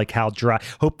fun of like how dry.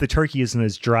 Hope the turkey isn't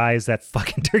as dry as that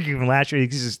fucking turkey from last year.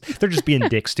 They're just being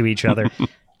dicks to each other.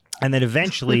 And then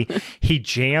eventually he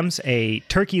jams a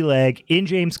turkey leg in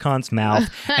James Caan's mouth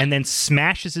and then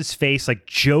smashes his face like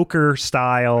Joker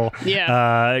style,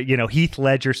 Heath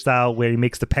Ledger style, where he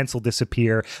makes the pencil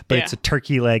disappear, but it's a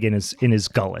turkey leg in his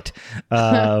gullet.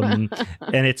 And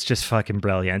it's just fucking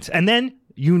brilliant. And then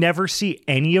you never see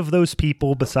any of those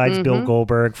people besides Bill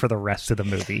Goldberg for the rest of the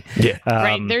movie. Yeah.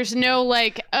 Right. There's no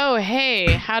like, oh,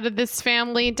 hey, how did this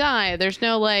family die? There's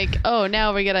no like, oh,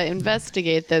 now we got to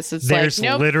investigate this. It's there's like,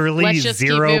 nope, literally let's just keep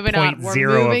moving on. We're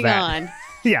moving on.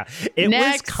 Yeah,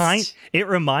 it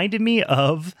reminded me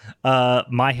of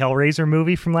my Hellraiser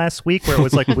movie from last week, where it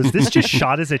was like, was this just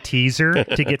shot as a teaser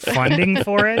to get funding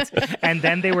for it? And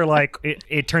then they were like,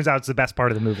 it turns out it's the best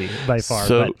part of the movie by far.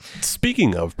 So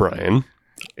speaking of, Brian,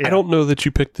 I don't know that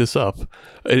you picked this up.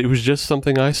 It was just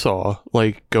something I saw,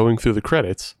 like going through the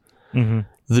credits. Mm-hmm.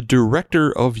 The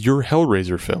director of your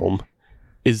Hellraiser film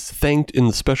is thanked in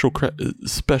the special thanks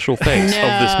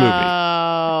of this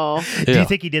movie. Do you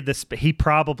think he did this? He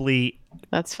probably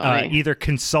that's funny. Either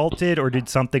consulted or did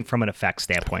something from an effects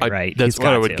standpoint, right? That's what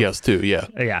I would guess too. Yeah.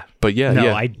 Yeah. But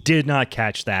I did not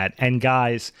catch that. And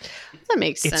guys, that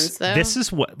makes sense though. This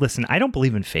is listen, I don't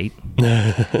believe in fate,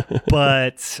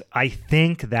 but I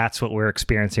think that's what we're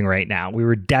experiencing right now. We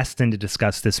were destined to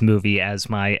discuss this movie as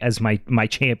my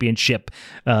championship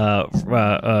award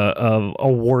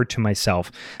to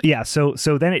myself. Yeah. So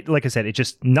then like I said, it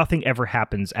just nothing ever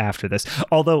happens after this.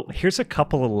 Although here's a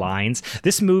couple of lines.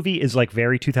 This movie is like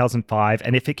very 2005,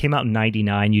 and if it came out in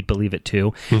 99, you'd believe it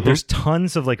too. Mm-hmm. There's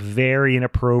tons of like very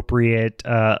inappropriate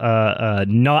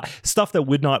not stuff that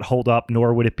would not hold up,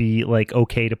 nor would it be like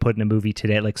okay to put in a movie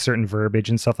today, like certain verbiage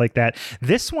and stuff like that.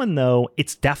 This one though,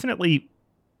 it's definitely,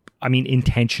 I mean,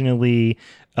 intentionally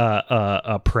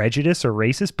a prejudice or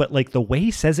racist, but like the way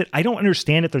he says it, I don't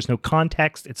understand it. There's no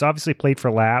context. It's obviously played for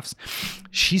laughs.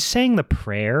 She's saying the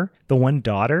prayer, the one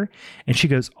daughter, and she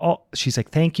goes, "Oh," she's like,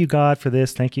 "Thank you, God, for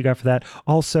this. Thank you, God, for that.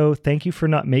 Also, thank you for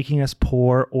not making us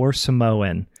poor or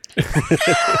Samoan."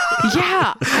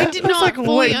 Yeah, I did not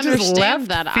fully understand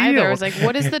that either. I was like,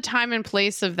 what is the time and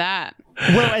place of that?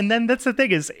 Well, and then that's the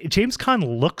thing is James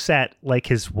Caan looks at like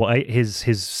his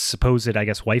supposed, I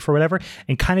guess, wife or whatever,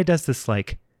 and kind of does this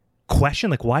like question,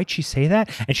 like, why'd she say that?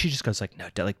 And she just goes like, no,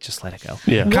 like, just let it go.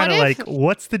 Yeah. Kind of like,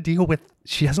 what's the deal with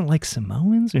she doesn't like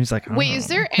Samoans? And he's like, wait, is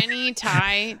there any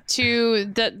tie to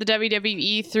the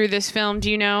WWE through this film? Do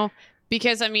you know?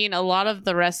 Because, I mean, a lot of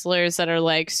the wrestlers that are,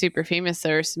 like, super famous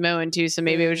are Samoan, too, so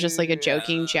maybe it was just, like, a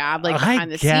joking jab, like,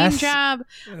 behind-the-scenes jab.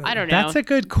 I don't know. That's a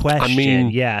good question, I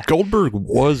mean, Goldberg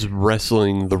was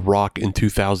wrestling The Rock in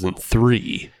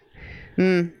 2003.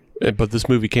 But this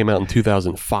movie came out in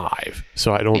 2005,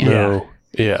 so I don't know.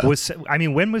 Yeah.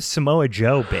 When was Samoa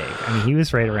Joe big? I mean, he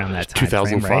was right around that time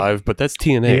 2005, frame, right? But that's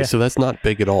TNA, so that's not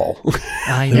big at all.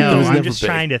 I know. I'm just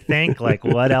trying to think, like,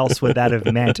 what else would that have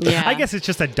meant? Yeah. I guess it's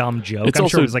just a dumb joke. I'm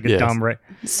sure it was like a dumb...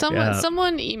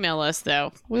 Someone email us,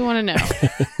 though. We want to know.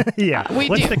 Yeah.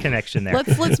 What's the connection there?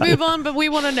 Let's move on, but we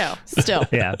want to know still.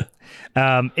 Yeah.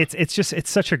 It's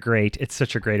such a great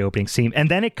opening scene.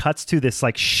 And then it cuts to this,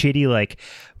 like, shitty, like,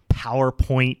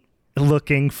 PowerPoint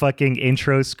looking fucking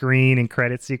intro screen and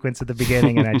credit sequence at the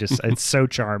beginning, and it's so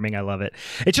charming. I love it.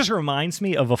 It just reminds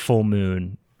me of a full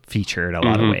moon feature in a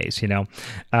lot of ways, you know.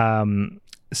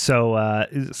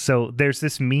 So there's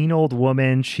this mean old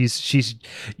woman. She's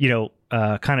kind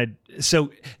of,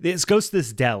 so this goes to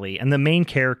this deli, and the main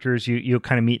characters you'll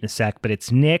kind of meet in a sec, but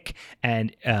it's Nick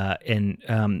and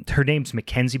her name's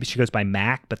Mackenzie, but she goes by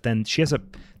Mac, but then she has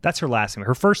that's her last name.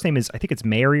 Her first name is, I think it's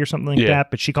Mary or something like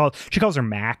that, but she calls her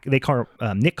Mac. They call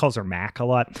her, Nick calls her Mac a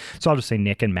lot. So I'll just say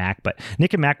Nick and Mac, but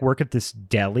Nick and Mac work at this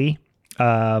deli.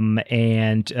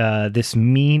 And this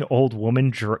mean old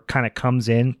woman kind of comes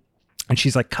in And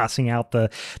she's like cussing out the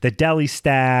deli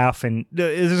staff, and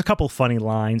there's a couple funny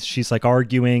lines. She's like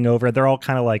arguing over it. They're all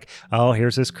kind of like, oh,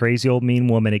 here's this crazy old mean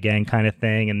woman again kind of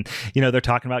thing. And, they're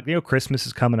talking about, Christmas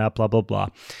is coming up, blah, blah, blah.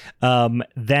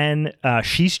 Then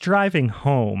she's driving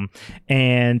home,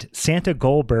 and Santa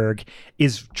Goldberg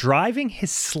is driving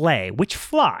his sleigh, which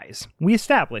flies. We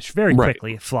established very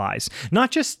quickly it flies.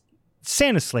 Not just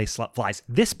Santa's sleigh flies.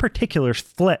 This particular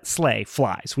sleigh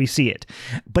flies. We see it.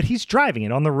 But he's driving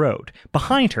it on the road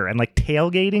behind her and like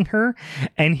tailgating her.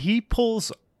 And he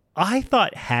pulls, I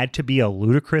thought had to be a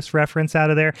Ludacris reference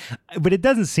out of there, but it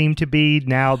doesn't seem to be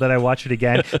now that I watch it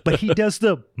again. But he does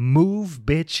the move,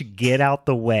 bitch, get out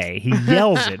the way. He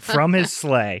yells it from his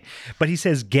sleigh, but he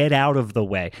says, get out of the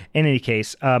way. In any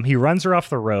case, he runs her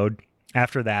off the road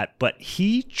after that, but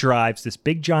he drives this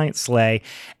big giant sleigh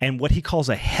and what he calls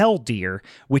a hell deer,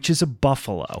 which is a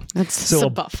buffalo. That's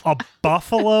so a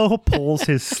buffalo pulls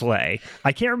his sleigh.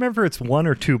 I can't remember if it's one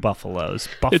or two buffaloes.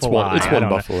 It's one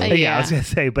buffalo. Yeah, I was gonna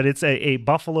say, but it's a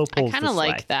buffalo pulls. I kind of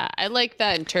like that. I like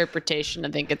that interpretation.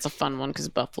 I think it's a fun one because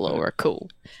buffalo are cool.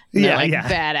 They're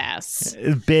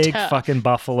badass. Big tough. Fucking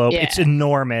buffalo. Yeah. It's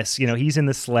enormous. He's in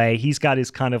the sleigh. He's got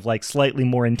his kind of like slightly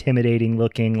more intimidating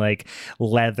looking like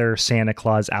leather Santa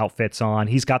Claus outfits on.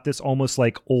 He's got this almost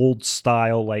like old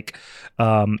style, like,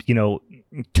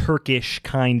 Turkish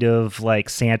kind of like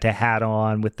Santa hat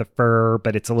on with the fur,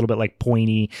 but it's a little bit like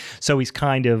pointy. So he's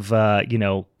kind of,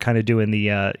 doing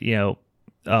the,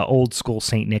 old school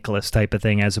St. Nicholas type of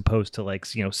thing as opposed to like,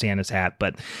 Santa's hat.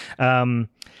 But,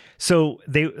 so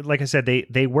they, like I said,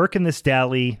 they work in this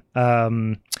deli.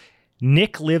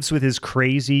 Nick lives with his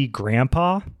crazy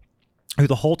grandpa, who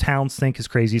the whole towns think is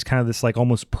crazy. He's kind of this like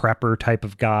almost prepper type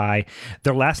of guy.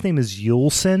 Their last name is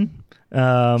Yulson.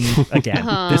 Again,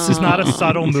 this is not a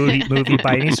subtle movie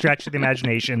by any stretch of the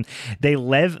imagination. They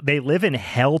live in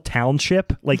Hell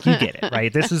Township. Like, you get it,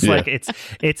 right? This is like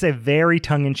it's a very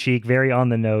tongue-in-cheek, very on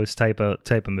the nose type of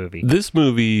movie. This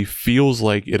movie feels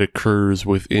like it occurs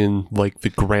within like the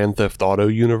Grand Theft Auto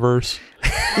universe.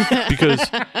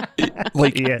 Because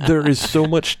there is so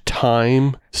much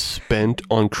time spent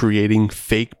on creating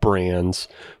fake brands,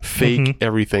 fake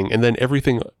everything, and then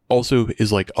everything also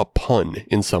is like a pun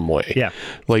in some way. Yeah,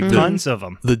 like tons of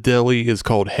them. The deli is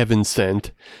called Heaven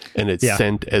Sent, and it's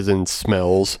scent as in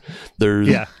smells. There's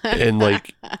and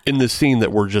like in the scene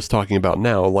that we're just talking about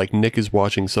now, like Nick is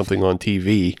watching something on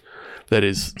TV that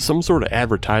is some sort of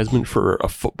advertisement for a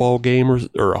football game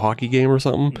or a hockey game or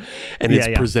something. And it's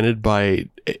presented by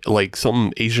like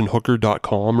some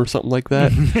AsianHooker.com or something like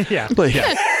that.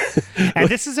 And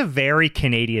this is a very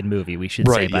Canadian movie, we should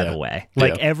say, by the way.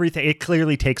 Like everything, it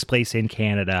clearly takes place in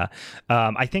Canada.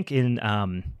 I think in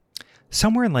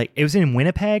somewhere in like, it was in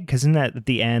Winnipeg, because in that at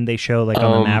the end they show like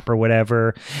on the map or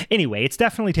whatever. Anyway, it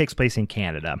definitely takes place in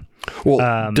Canada.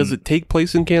 Well, does it take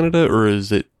place in Canada, or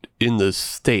is it in the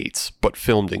States but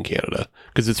filmed in Canada?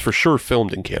 Because it's for sure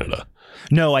filmed in Canada.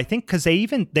 No, I think because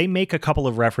they make a couple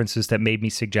of references that made me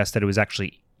suggest that it was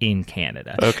actually in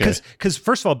Canada. Okay. Because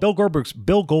first of all, Bill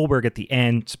Goldberg at the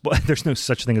end, there's no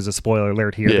such thing as a spoiler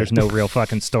alert here. Yeah. There's no real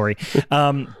fucking story.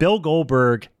 Bill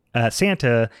Goldberg,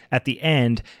 Santa, at the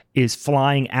end is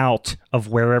flying out of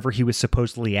wherever he was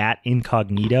supposedly at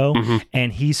incognito,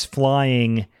 and he's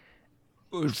flying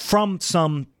from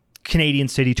some Canadian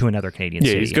city to another Canadian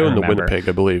city. Yeah, he's going to Winnipeg,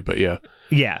 I believe, but yeah.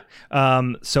 Yeah.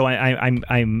 So I'm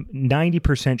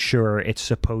 90% sure it's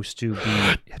supposed to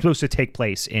take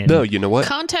place in. No, you know what?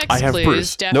 Context I have clues,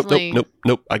 proof. definitely.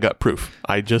 Nope. I got proof.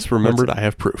 I just remembered I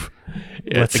have proof.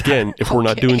 Again, if we're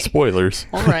not doing spoilers.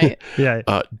 All right.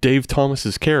 Dave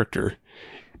Thomas's character,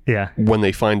 when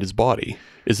they find his body,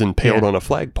 is impaled on a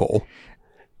flagpole.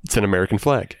 It's an American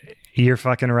flag. You're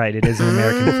fucking right. It is an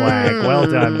American flag.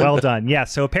 Well done. Yeah,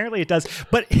 so apparently it does.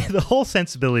 But the whole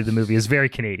sensibility of the movie is very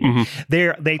Canadian.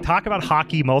 They talk about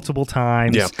hockey multiple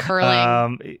times. Yeah.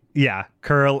 Curling.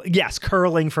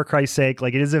 Curling, for Christ's sake.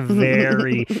 Like, it is a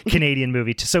very Canadian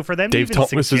movie. So for them Dave to even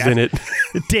Thomas is in it.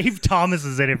 Dave Thomas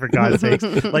is in it, for God's sakes.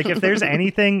 Like, if there's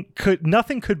anything,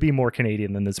 nothing could be more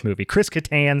Canadian than this movie. Chris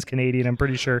Kattan's Canadian, I'm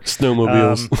pretty sure.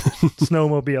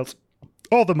 Snowmobiles.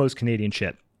 All the most Canadian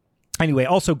shit. Anyway,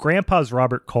 also Grandpa's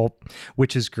Robert Culp,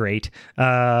 which is great.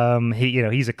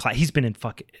 He's been in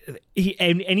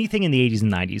anything in the 80s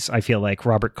and 90s. I feel like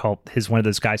Robert Culp is one of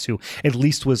those guys who at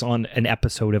least was on an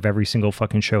episode of every single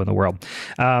fucking show in the world.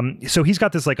 So he's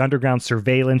got this like underground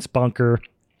surveillance bunker,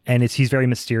 and he's very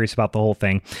mysterious about the whole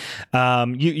thing.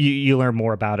 You learn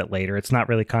more about it later. It's not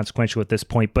really consequential at this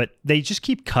point, but they just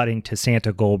keep cutting to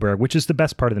Santa Goldberg, which is the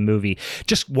best part of the movie,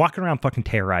 just walking around fucking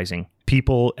terrorizing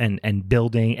people and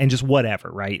building and just whatever,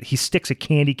 right? He sticks a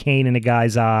candy cane in a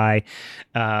guy's eye.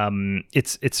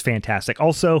 It's fantastic.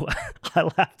 Also, I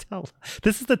laughed out.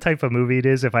 This is the type of movie it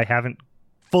is, if I haven't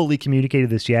fully communicated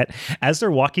this yet. As they're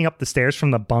walking up the stairs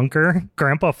from the bunker,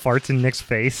 Grandpa farts in Nick's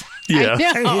face. Yeah.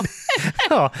 I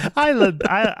know.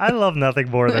 I love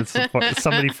nothing more than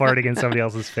somebody farting in somebody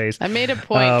else's face. I made a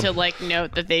point to like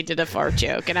note that they did a fart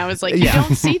joke, and I was like, you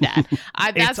don't see that.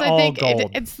 That's I think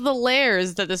it's the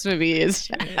layers that this movie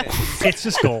is. It's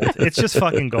just gold. It's just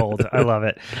fucking gold. I love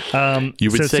it.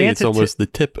 You would say Santa it's almost the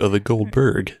tip of the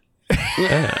Goldberg.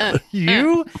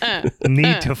 You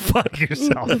need to fuck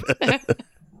yourself.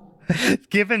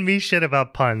 Giving me shit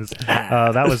about puns.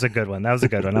 That was a good one. I'm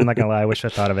not gonna lie. I wish I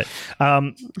thought of it.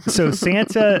 So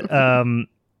Santa,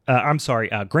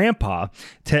 Grandpa,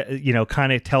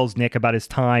 kind of tells Nick about his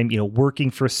time,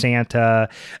 working for Santa,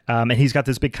 and he's got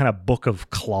this big kind of book of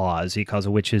claws, he calls it,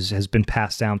 which has been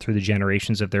passed down through the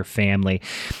generations of their family.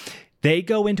 They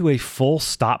go into a full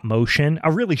stop motion,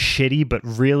 a really shitty but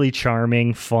really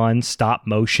charming, fun stop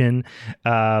motion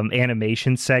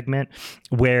animation segment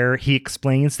where he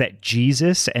explains that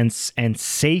Jesus and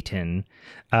Satan,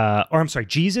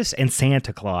 Jesus and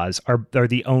Santa Claus are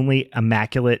the only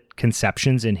immaculate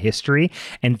conceptions in history,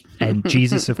 and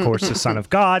Jesus, of course, the son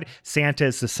of God. Santa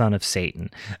is the son of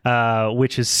Satan,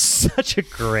 which is such a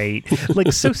great,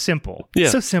 so simple,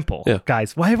 so simple,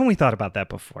 guys. Why haven't we thought about that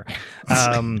before?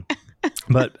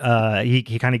 But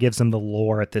he kind of gives them the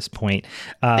lore at this point.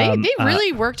 They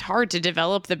really worked hard to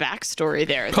develop the backstory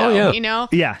there, though.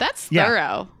 That's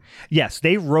thorough. Yes,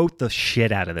 they wrote the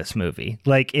shit out of this movie.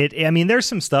 There's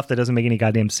some stuff that doesn't make any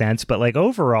goddamn sense, but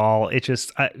overall, it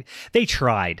just they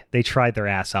tried their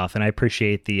ass off, and I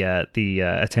appreciate the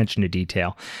attention to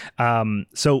detail.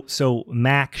 So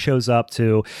Mac shows up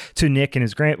to Nick and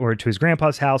to his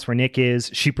grandpa's house where Nick is.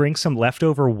 She brings some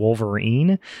leftover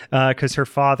Wolverine because her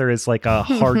father is like a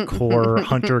hardcore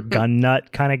hunter gun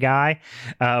nut kind of guy,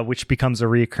 which becomes a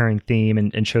reoccurring theme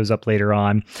and shows up later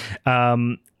on.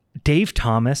 Dave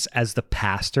Thomas as the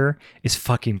pastor is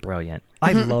fucking brilliant.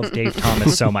 I love Dave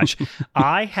Thomas so much.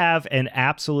 I have an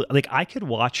absolute, I could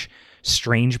watch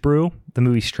Strange Brew, the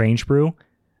movie Strange Brew,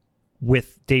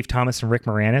 with Dave Thomas and Rick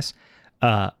Moranis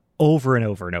over and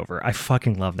over and over. I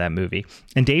fucking love that movie.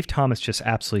 And Dave Thomas just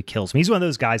absolutely kills me. He's one of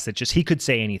those guys that he could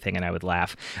say anything and I would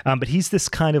laugh. But he's this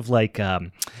kind of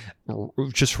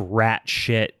just rat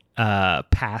shit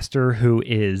pastor who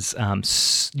is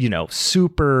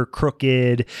super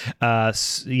crooked.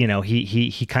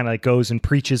 He kind of goes and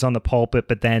preaches on the pulpit,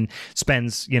 but then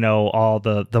spends all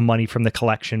the money from the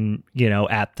collection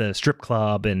at the strip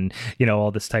club and all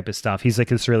this type of stuff. He's like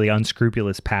this really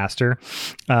unscrupulous pastor.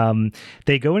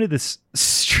 They go into this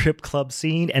strip club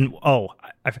scene, and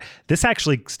this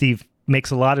actually, Steve,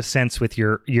 makes a lot of sense with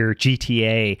your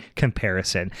GTA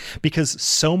comparison, because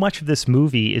so much of this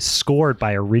movie is scored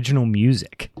by original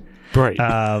music, right?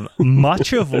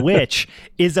 Much of which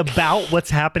is about what's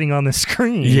happening on the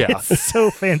screen. It's so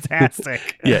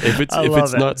fantastic. If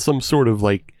it's not some sort of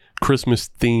Christmas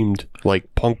themed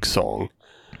punk song,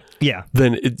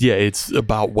 then it's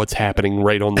about what's happening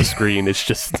right on the screen. It's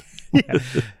just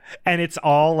and it's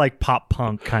all pop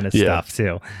punk kind of stuff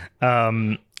too.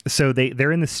 So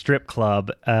they're in the strip club,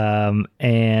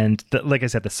 and like I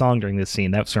said, the song during this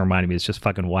scene, that's what reminded me, is just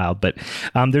fucking wild. But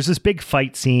there's this big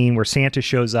fight scene where Santa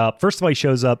shows up. First of all, he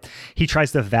shows up, he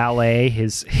tries to valet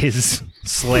his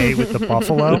sleigh with the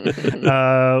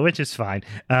buffalo, which is fine.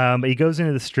 But he goes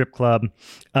into the strip club.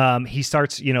 He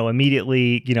starts,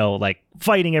 immediately,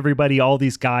 fighting everybody. All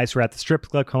these guys who are at the strip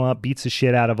club come up, beats the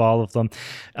shit out of all of them.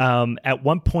 At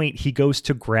one point, he goes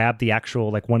to grab the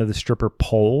actual, one of the stripper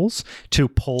poles to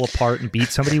pull apart and beat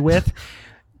somebody with.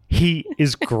 He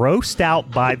is grossed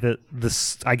out by the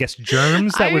I guess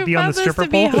germs that would be on the stripper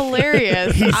pole.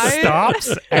 Hilarious. He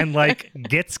stops and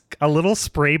gets a little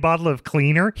spray bottle of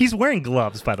cleaner. He's wearing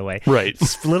gloves, by the way. Right.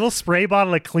 Little spray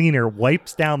bottle of cleaner,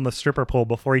 wipes down the stripper pole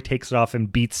before he takes it off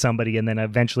and beats somebody, and then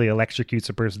eventually electrocutes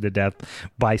a person to death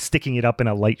by sticking it up in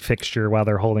a light fixture while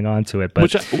they're holding on to it. But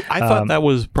which I thought that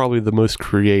was probably the most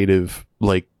creative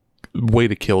way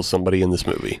to kill somebody in this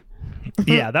movie.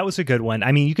 Yeah, that was a good one.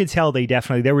 I mean, you could tell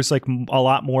there was a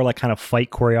lot more kind of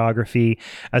fight choreography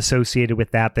associated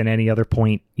with that than any other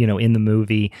point, in the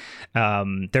movie.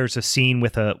 There's a scene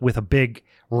with a big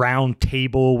round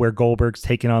table where Goldberg's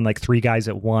taking on 3 guys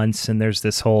at once, and there's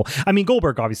this whole,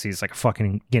 Goldberg obviously is a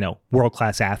fucking,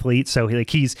 world-class athlete, so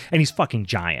he's fucking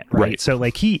giant, right? So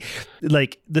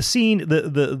the scene,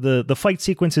 the fight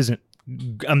sequence isn't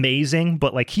amazing,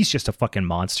 but he's just a fucking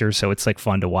monster, so it's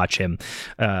fun to watch him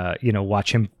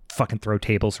fucking throw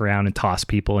tables around and toss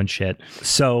people and shit.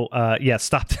 So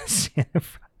stop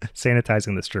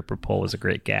sanitizing the stripper pole is a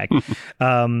great gag.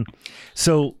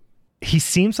 So he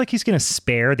seems like he's going to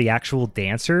spare the actual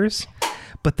dancers,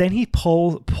 but then he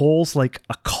pulls like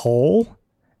a coal,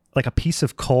 like a piece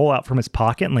of coal out from his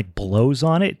pocket and like blows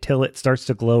on it till it starts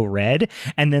to glow red,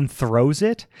 and then throws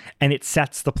it, and it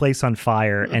sets the place on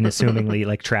fire and assumingly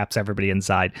like traps everybody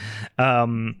inside.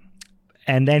 And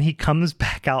then he comes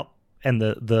back out, and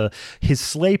his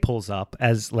sleigh pulls up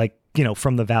as like, you know,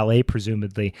 from the valet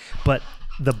presumably, but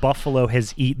the buffalo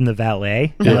has eaten the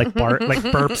valet and like Bart like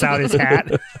burps out his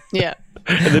hat. Yeah.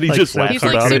 And then he Like, just laughs He's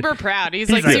about like it. super proud. He's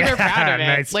like super proud of it.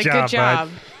 Nice like, job,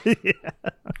 good job.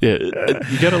 Yeah,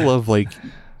 you gotta love like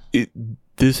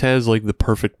this has like the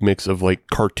perfect mix of like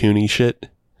cartoony shit,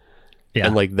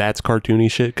 and like that's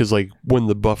cartoony shit because like when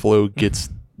the buffalo takes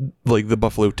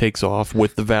off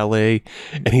with the valet,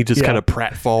 and he just kind of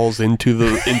pratfalls into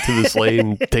the sleigh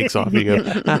and takes off. And you go,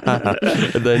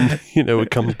 and then you know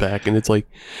it comes back, and it's like,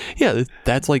 yeah,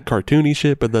 that's like cartoony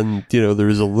shit. But then you know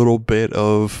there's a little bit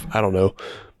of, I don't know.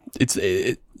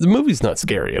 The movie's not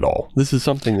scary at all. This is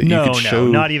something that you could show.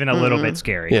 No, not even a little bit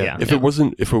scary. Yeah. If it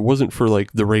wasn't for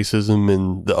like the racism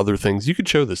and the other things, you could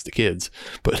show this to kids.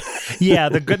 But yeah,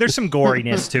 there's some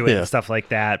goriness to it and stuff like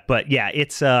that. But yeah,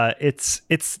 it's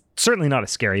certainly not a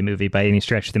scary movie by any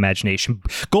stretch of the imagination.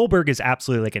 Goldberg is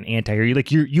absolutely like an anti-hero.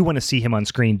 Like you want to see him on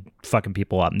screen fucking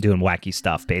people up and doing wacky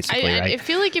stuff, basically. I right?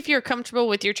 feel like if you're comfortable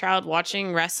with your child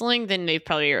watching wrestling, then they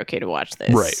probably are okay to watch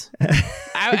this. Right.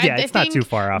 It's not too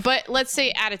far off. But let's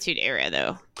say Attitude Era,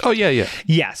 though. Oh yeah.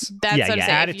 Yes. That's what I'm saying. If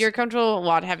Attitude- you're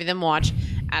comfortable having them watch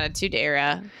Attitude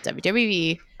Era,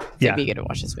 WWE, they'd be good to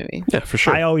watch this movie. Yeah, for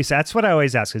sure. That's what I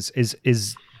always ask is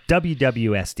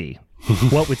WWSD.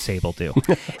 What would Sable do?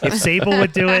 If Sable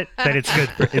would do it, then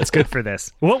it's good for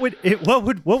this. What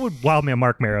would Wildman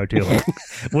Mark Marrow do?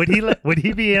 would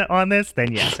he be on this?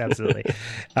 Then yes, absolutely.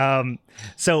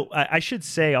 So I should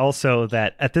say also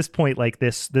that at this point, like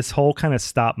this whole kind of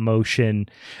stop motion.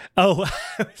 Oh,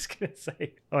 I was gonna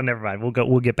say. Oh, never mind.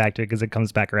 We'll get back to it because it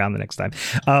comes back around the next time.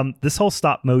 This whole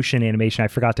stop motion animation, I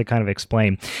forgot to kind of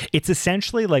explain. It's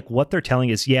essentially like what they're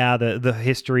telling is, the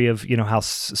history of, you know, how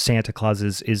Santa Claus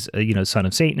is you know, son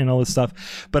of Satan and all this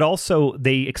stuff, but also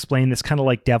they explain this kind of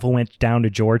like Devil Went Down to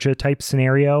Georgia type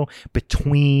scenario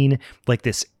between like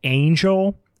this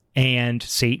angel and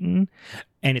Satan.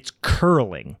 And it's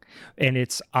curling, and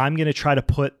I'm going to try to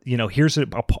put, you know, here's a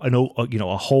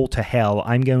hole to hell.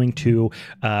 I'm going to,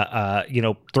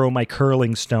 throw my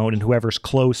curling stone, and whoever's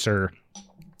closer,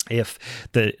 if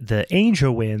the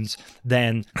angel wins,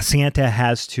 then Santa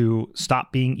has to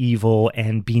stop being evil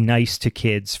and be nice to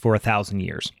kids for 1,000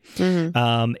 years.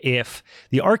 Mm-hmm. If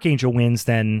the archangel wins,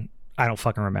 then I don't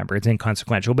fucking remember. It's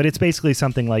inconsequential, but it's basically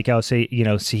something like, so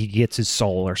he gets his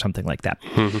soul or something like that.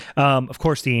 Mm-hmm. Of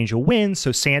course, the angel wins,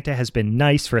 so Santa has been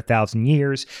nice for 1,000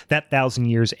 years. That 1,000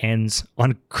 years ends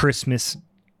on Christmas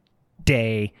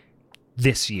Day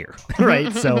this year,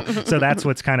 right? So that's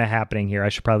what's kind of happening here. I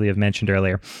should probably have mentioned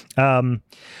earlier.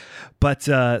 But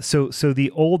so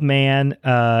the old man,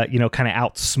 kind of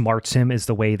outsmarts him is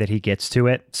the way that he gets to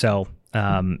it. So,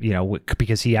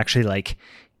 because he actually like,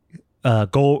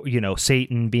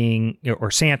 Satan being,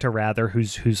 or Santa rather,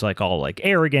 who's like all like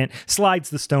arrogant, slides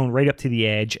the stone right up to the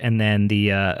edge, and then the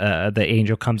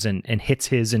angel comes in and hits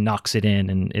his and knocks it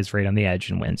in and is right on the edge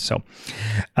and wins. So,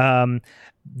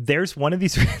 there's one of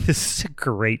these. This is a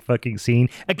great fucking scene.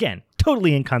 Again,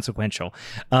 totally inconsequential.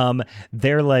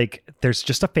 They're like, there's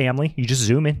just a family. You just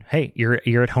zoom in. Hey,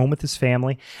 you're at home with this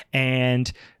family,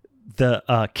 and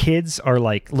the kids are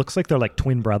like, looks like they're like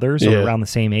twin brothers or around the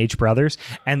same age brothers,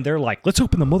 and they're like, let's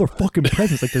open the motherfucking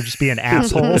presents, like they're just being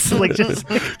assholes. Like, just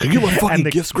can you get my fucking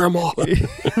gifts, Grandma?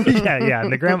 yeah.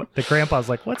 And the grandpa's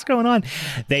like, what's going on?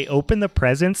 They open the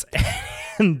presents,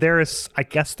 and there's, I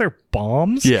guess they're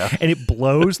bombs. Yeah. And it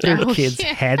blows their kids'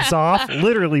 heads off.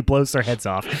 Literally blows their heads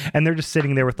off. And they're just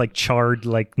sitting there with like charred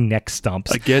like neck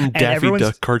stumps. Again, Daffy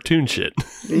Duck cartoon shit.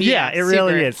 Yeah, it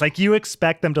really is. Like, you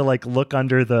expect them to like look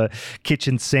under the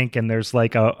kitchen sink, and there's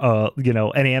like an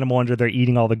animal under there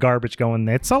eating all the garbage going,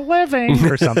 it's a living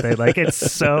or something. Like, it's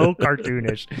so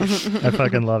cartoonish. I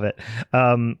fucking love it.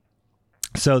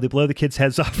 So they blow the kids'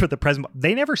 heads off for the present.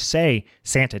 They never say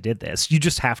Santa did this. You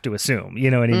just have to assume, you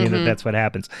know what I mean? Mm-hmm. That's what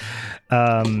happens.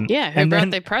 Who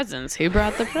brought the presents? Who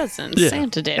brought the presents? Yeah.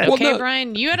 Santa did. Well, Okay, no.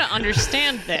 Brian, you had to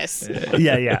understand this.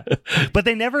 Yeah. But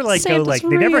they never like Santa's go like,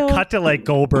 they never real. cut to like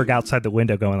Goldberg outside the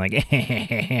window going like, or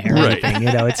Right. anything,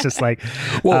 you know, it's just like,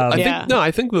 Well,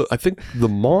 I think the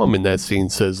mom in that scene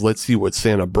says, "Let's see what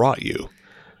Santa brought you."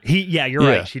 You're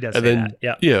right. She does say that.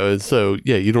 Yeah. Yeah. And so,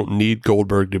 you don't need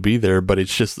Goldberg to be there, but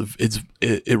it's just,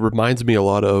 it reminds me a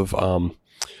lot of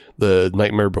the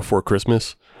Nightmare Before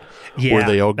Christmas. Yeah, where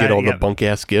they all get all the bunk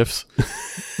ass gifts.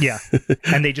 Yeah.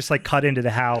 And they just like cut into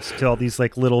the house to all these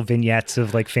like little vignettes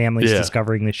of like families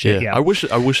discovering the shit. Yeah. I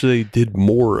wish they did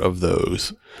more of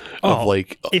those. Of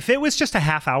like, if it was just a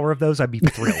half hour of those, I'd be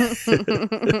thrilled.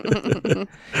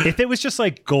 If it was just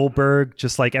like Goldberg,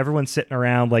 just like everyone sitting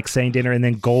around like saying dinner, and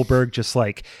then Goldberg just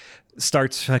like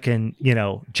starts fucking,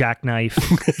 jackknife,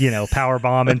 power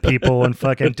bombing people and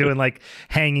fucking doing like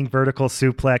hanging vertical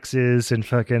suplexes and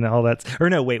fucking all that. Or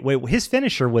no, wait. His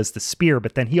finisher was the spear,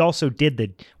 but then he also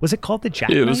did was it called the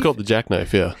jackknife? Yeah, it was called the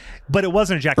jackknife, yeah. But it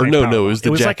wasn't a jackknife. Or no, it was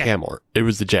the jackhammer. It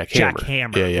was the jackhammer.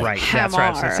 Jackhammer, yeah. Right. That's right. I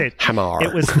was gonna say, hammer.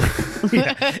 It was,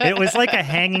 it was like a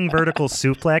hanging vertical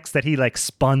suplex that he like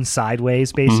spun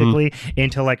sideways basically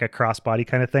into like a crossbody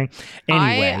kind of thing.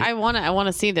 Anyway, I want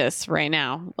to see this right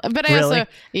now. But I Really?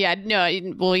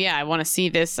 also, I want to see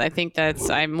this. I think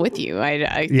I'm with you.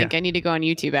 I think I need to go on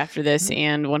YouTube after this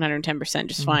and 110%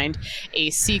 just find a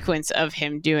sequence of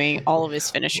him doing all of his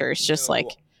finishers, just like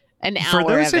an hour for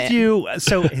those of of you,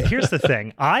 so here's the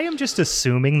thing. I am just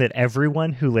assuming that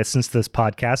everyone who listens to this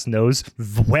podcast knows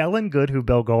well and good who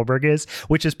Bill Goldberg is,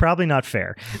 which is probably not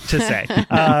fair to say.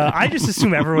 I just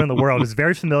assume everyone in the world is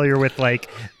very familiar with like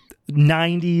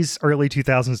 90s, early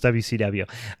 2000s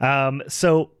WCW.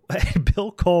 So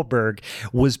Bill Goldberg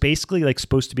was basically like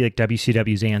supposed to be like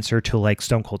WCW's answer to like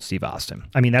Stone Cold Steve Austin.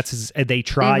 I mean, they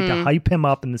tried to hype him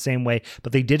up in the same way,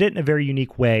 but they did it in a very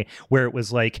unique way where it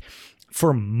was like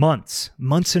for months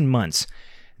and months,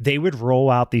 they would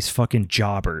roll out these fucking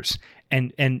jobbers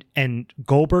and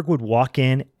Goldberg would walk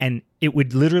in and it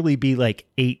would literally be like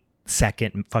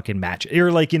 8-second fucking match.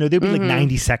 Or like, they'd be like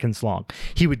 90 seconds long.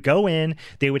 He would go in,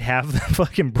 they would have the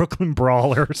fucking Brooklyn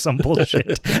Brawler or some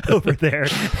bullshit over there.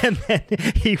 And then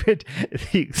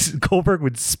Goldberg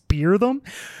would spear them,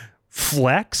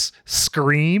 flex,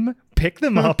 scream, pick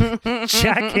them up,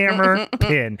 jackhammer,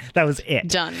 pin. That was it.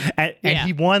 Done. And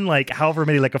he won like however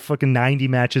many, like a fucking 90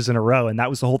 matches in a row. And that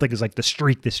was the whole thing, is like the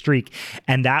streak.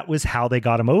 And that was how they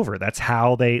got him over. That's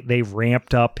how they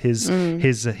ramped up his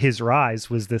rise,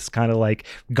 was this kind of like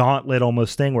gauntlet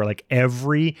almost thing where like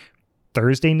every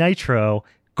Thursday Nitro,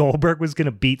 Goldberg was going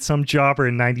to beat some jobber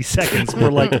in 90 seconds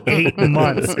for like 8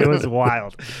 months. It was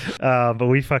wild. But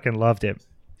we fucking loved it.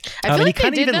 I feel like he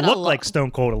kind of even looked lot. like Stone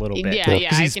Cold a little bit. Yeah,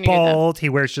 because he's bald. He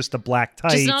wears just a black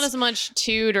tights. Just not as much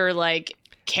toot or like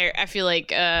I feel like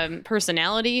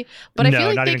personality, but I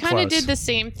feel like they kind of did the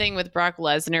same thing with Brock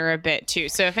Lesnar a bit too.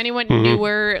 So if anyone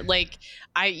newer, like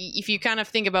if you kind of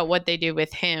think about what they did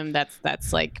with him,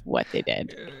 that's like what they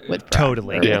did with Brock.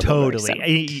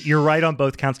 Totally. You're right on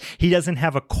both counts. He doesn't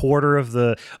have a quarter of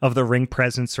the ring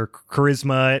presence or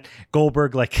charisma.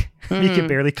 Goldberg, like he can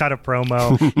barely cut a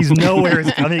promo. He's nowhere.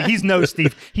 I mean, he's no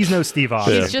Steve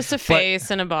Austin. He's just a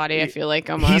face and a body. I feel like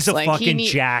almost he's a like fucking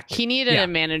jack. He needed a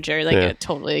manager, like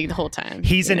totally the whole time.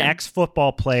 He's an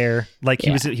ex-football player. Like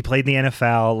he played in the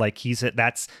NFL. Like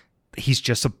he's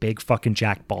just a big fucking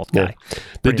jack bald guy.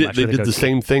 They did the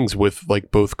same things with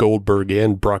like both Goldberg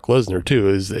and Brock Lesnar too,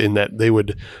 is in that they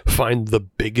would find the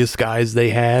biggest guys they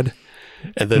had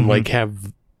and then like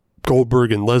have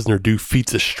Goldberg and Lesnar do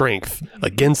feats of strength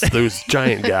against those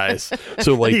giant guys.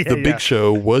 So like the Big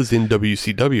Show was in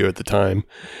WCW at the time,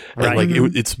 and like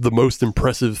it's the most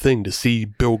impressive thing to see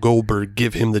Bill Goldberg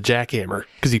give him the jackhammer,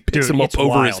 because he picks him up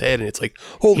over his head and it's like,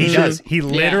 holy shit. He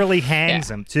literally hangs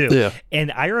him too. Yeah.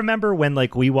 And I remember when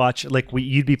like we watch, like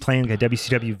you'd be playing a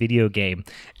WCW video game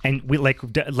and we like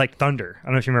Thunder. I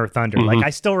don't know if you remember Thunder. Like I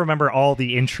still remember all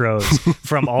the intros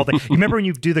from all the. You remember when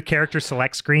you do the character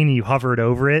select screen and you hovered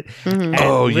over it?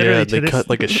 Oh yeah, they cut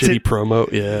like a shitty promo.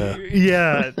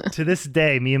 Yeah. To this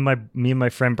day, me and my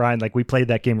friend Brian, like we played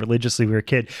that game religiously when we were a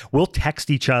kid. We'll text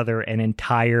each other an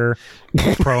entire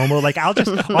promo. Like I'll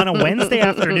just on a Wednesday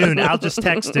afternoon, I'll just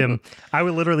text him. I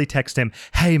would literally text him,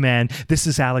 "Hey man, this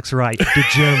is Alex Wright, the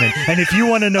German, and if you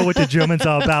want to know what the German's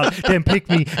all about, then pick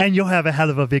me, and you'll have a hell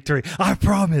of a victory. I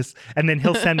promise." And then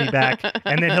he'll send me back,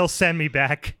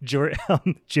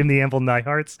 Jim the Anvil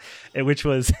Neidhart's, which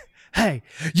was, "Hey,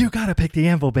 you gotta pick the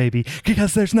Anvil, baby,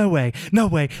 because there's no way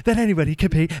that anybody can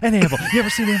beat an Anvil. You ever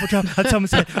seen the Anvil drop on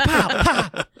someone's head? Pow,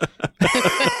 pow."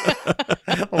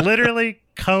 Literally,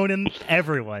 Conan,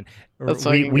 everyone. That's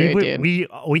great,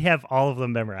 we have all of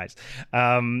them memorized.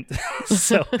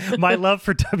 So my love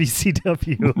for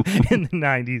WCW in the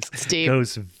 90s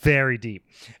goes very deep.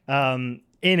 In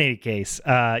any case,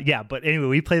 but anyway,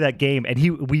 we play that game, and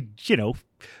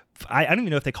I don't even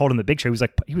know if they called him the Big Show.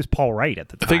 He was Paul Wright at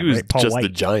the time. I think he was right? Paul just White. the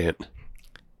Giant.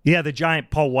 Yeah, the giant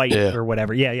Paul White or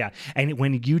whatever. Yeah. And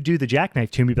when you do the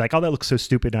jackknife to him, you'd be like, oh, that looks so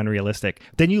stupid, unrealistic.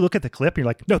 Then you look at the clip and you're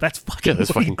like, no, that's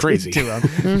fucking crazy. To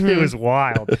him. It was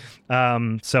wild.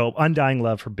 So undying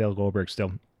love for Bill Goldberg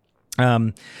still.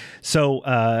 In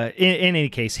any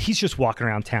case, he's just walking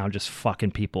around town just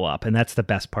fucking people up. And that's the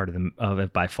best part of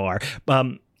it by far.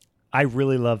 I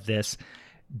really love this.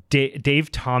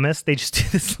 Dave Thomas, they just do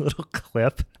this little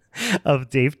clip of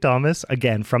Dave Thomas,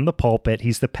 again, from the pulpit.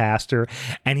 He's the pastor,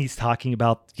 and he's talking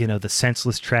about, the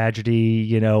senseless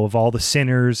tragedy, of all the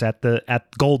sinners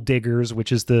at Gold Diggers,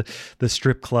 which is the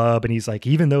strip club. And he's like,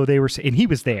 even though they were, and he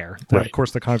was there. Right. Of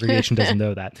course, the congregation doesn't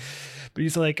know that. But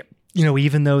he's like,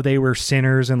 even though they were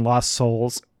sinners and lost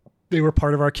souls, they were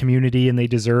part of our community and they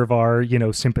deserve our,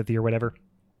 sympathy or whatever.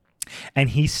 And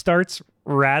he starts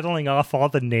rattling off all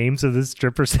the names of the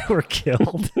strippers that were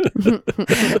killed.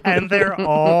 And they're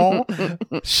all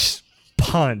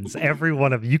puns, every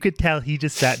one of them. You could tell he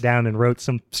just sat down and wrote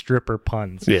some stripper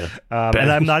puns. Yeah.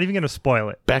 And I'm not even going to spoil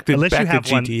it. Back to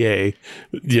GTA,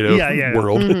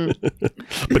 world.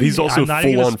 But he's also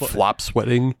full on flop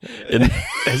sweating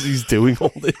as he's doing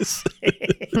all this.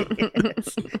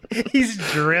 He's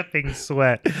dripping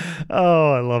sweat.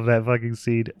 Oh, I love that fucking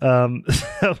scene.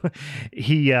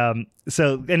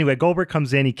 So anyway, Goldberg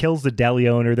comes in, he kills the deli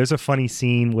owner. There's a funny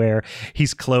scene where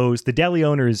he's closed. The deli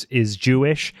owner is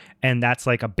Jewish, and that's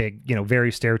like a big,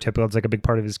 very stereotypical. It's like a big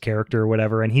part of his character or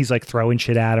whatever. And he's like throwing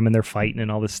shit at him and they're fighting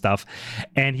and all this stuff.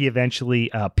 And he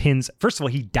eventually pins, first of all,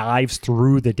 he dives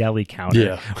through the deli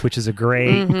counter, which is a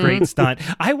great stunt.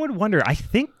 I would wonder, I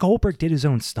think Goldberg did his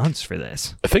own stunts for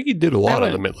this. I think he did a lot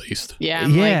of them at least.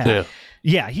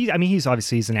 Yeah, he's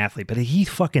obviously he's an athlete, but he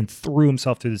fucking threw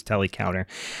himself through this deli counter,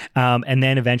 and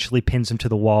then eventually pins him to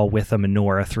the wall with a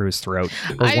menorah through his throat,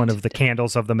 or one of the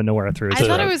candles of the menorah through his throat.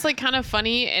 I thought it was like kind of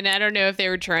funny, and I don't know if they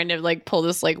were trying to like pull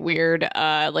this like weird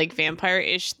like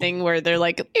vampire-ish thing where they're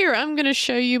like, here, I'm gonna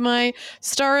show you my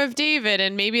Star of David,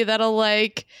 and maybe that'll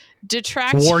like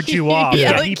ward you off.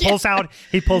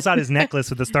 He pulls out his necklace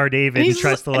with the Star of David and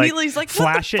tries to like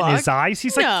flash it in his eyes.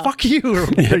 He's like, fuck you.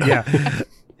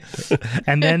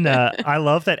 And then I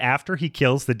love that after he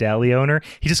kills the deli owner,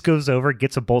 he just goes over,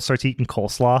 gets a bowl, starts eating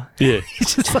coleslaw. Yeah. He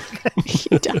just he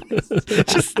does.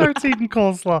 Just starts eating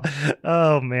coleslaw.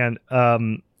 Oh man.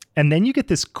 And then you get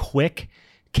this quick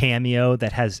cameo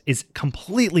that is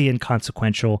completely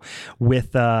inconsequential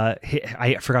with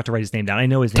I forgot to write his name down. I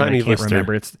know his name, I can't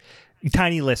remember. It's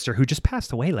Tiny Lister, who just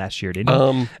passed away last year, didn't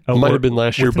he? Might have been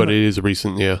last year, but it is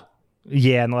recent, Yeah,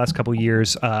 in the last couple of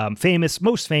years.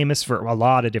 Most famous for a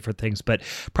lot of different things, but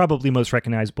probably most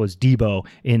recognizable is Debo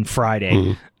in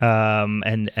Friday,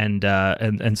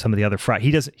 and some of the other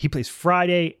Friday. He plays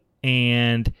Friday,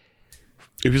 and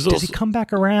does he come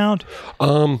back around?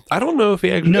 I don't know if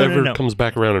he actually comes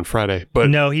back around on Friday, but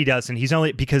no, he doesn't. He's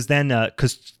only because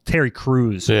Terry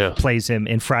Crews plays him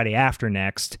in Friday After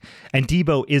Next, and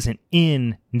Debo isn't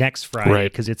in next Friday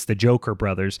because it's the Joker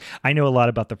brothers. I know a lot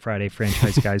about the Friday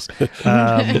franchise, guys.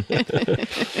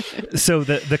 So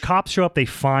the cops show up. They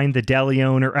find the deli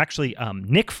owner. Actually,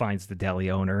 Nick finds the deli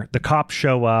owner. The cops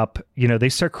show up. They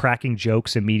start cracking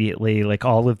jokes immediately, like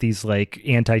all of these like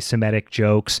anti-Semitic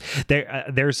jokes.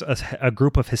 There's a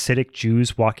group of Hasidic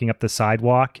Jews walking up the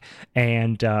sidewalk,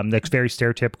 and that's very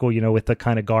stereotypical, with the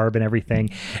kind of garb and everything.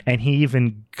 And he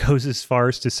even goes as far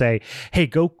as to say, hey,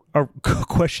 go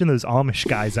question those Amish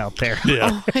guys out there.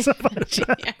 Yeah. There's a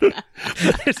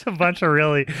bunch of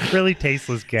really, really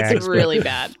tasteless gags. It's really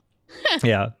bad.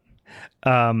 Yeah.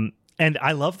 And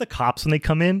I love the cops when they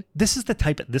come in. This is the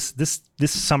type of this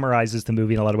summarizes the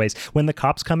movie in a lot of ways. When the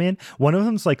cops come in, one of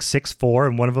them's like 6'4"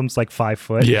 and one of them's like 5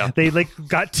 foot. Yeah. They like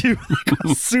got two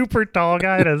a super tall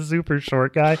guy and a super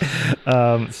short guy.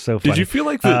 So funny. Did you feel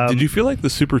like the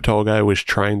super tall guy was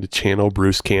trying to channel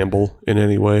Bruce Campbell in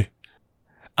any way?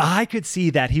 I could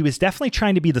see that. He was definitely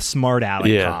trying to be the smart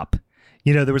aleck cop.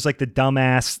 There was like the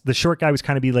dumbass, the short guy was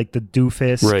kind of be like the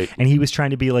doofus, right? And he was trying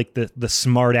to be like the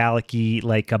smart alecky,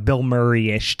 like a Bill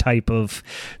Murray-ish type of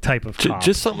cop.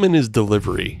 Just something in his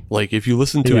delivery. Like if you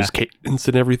listen to his cadence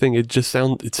and everything, it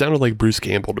sounded like Bruce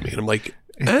Campbell to me. And I'm like,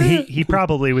 he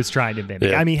probably was trying to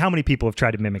mimic. Yeah. I mean, how many people have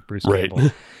tried to mimic Bruce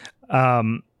Campbell?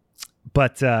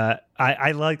 But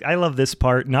I love this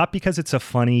part, not because it's a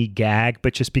funny gag,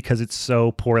 but just because it's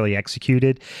so poorly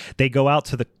executed. They go out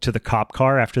to the cop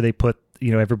car after they put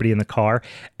everybody in the car,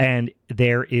 and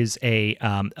there is a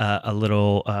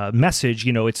little message.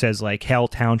 It says like Hell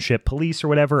Township Police or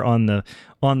whatever on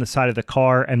the side of the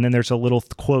car, and then there's a little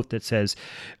quote that says,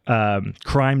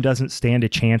 "Crime doesn't stand a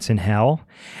chance in hell,"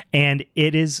 and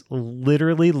it is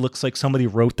literally looks like somebody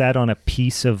wrote that on a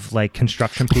piece of like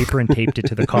construction paper and taped it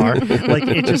to the car. Like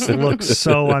it just looks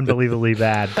so unbelievably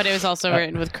bad. But it was also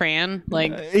written with crayon.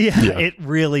 Like it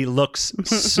really looks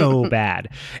so bad.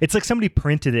 It's like somebody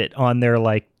printed it on their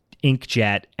like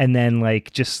inkjet and then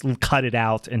like just cut it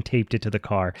out and taped it to the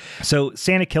car. So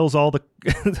Santa kills all the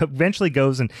eventually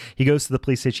goes to the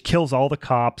police station, kills all the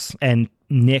cops, and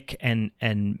Nick and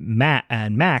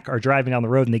Mac are driving down the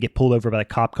road and they get pulled over by the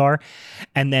cop car,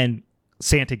 and then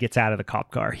Santa gets out of the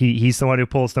cop car. He's the one who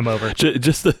pulls them over.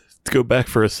 Just to go back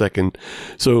for a second.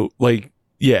 So like,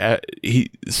 yeah,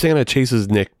 Santa chases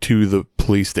Nick to the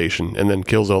police station and then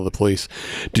kills all the police.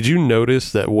 Did you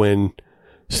notice that when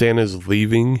Santa's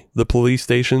leaving the police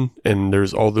station and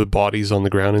there's all the bodies on the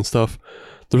ground and stuff,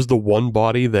 there's the one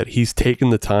body that he's taken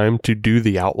the time to do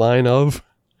the outline of?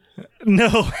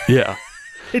 No. Yeah.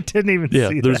 I didn't even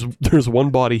see that. There's one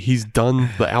body he's done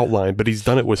the outline, but he's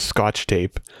done it with scotch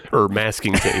tape or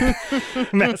masking tape.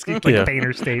 Masking like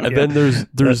painter's tape. And then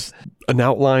there's an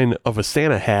outline of a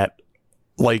Santa hat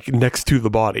like next to the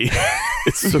body.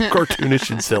 It's so cartoonish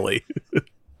and silly.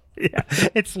 Yeah,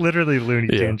 it's literally Looney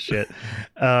Tunes shit.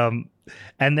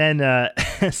 And then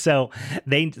so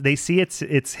they see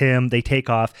it's him. They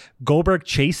take off. Goldberg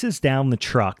chases down the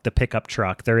truck, the pickup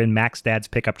truck. They're in Mac's dad's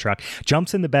pickup truck.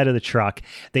 Jumps in the bed of the truck.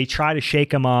 They try to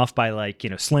shake him off by like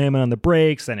slamming on the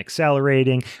brakes, then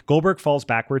accelerating. Goldberg falls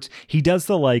backwards. He does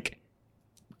the like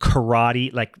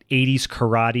karate, like 80s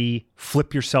karate,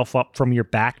 flip yourself up from your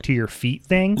back to your feet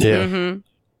thing. Yeah. Mm-hmm.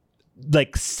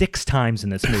 Like 6 times in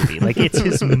this movie. Like it's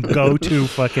his go-to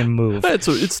fucking move. It's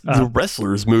the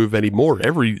wrestler's move anymore.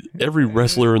 Every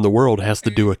wrestler in the world has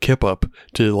to do a kip up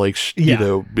to like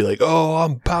be like, oh,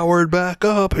 I'm powered back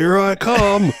up, here I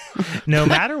come. No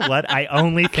matter what, I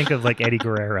only think of like Eddie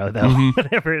Guerrero though.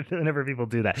 Mm-hmm. whenever people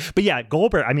do that. But yeah,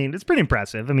 Goldberg, I mean, it's pretty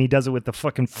impressive. I mean, he does it with the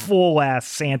fucking full ass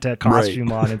Santa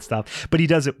costume on and stuff, but he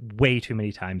does it way too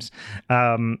many times.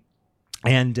 And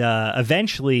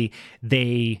eventually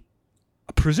they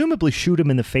presumably shoot him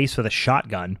in the face with a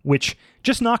shotgun, which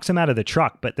just knocks him out of the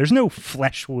truck, but there's no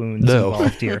flesh wounds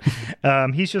involved here.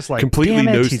 He's just like completely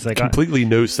completely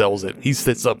no sells it. He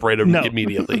sits up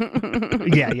immediately.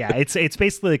 Yeah. It's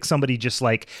basically like somebody just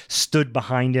like stood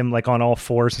behind him like on all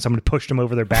fours and somebody pushed him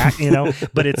over their back,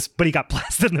 but he got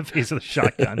blasted in the face with a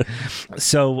shotgun.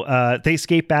 So they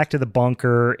escape back to the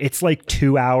bunker. It's like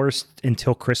 2 hours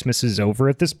until Christmas is over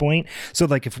at this point. So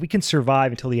like if we can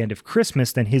survive until the end of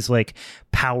Christmas, then his like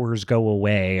powers go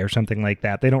away or something like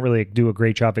that. They don't really do a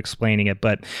great job explaining it,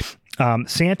 but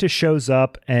Santa shows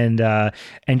up and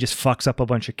just fucks up a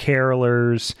bunch of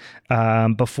carolers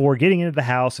before getting into the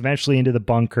house, eventually into the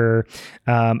bunker,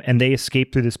 and they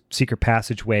escape through this secret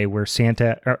passageway where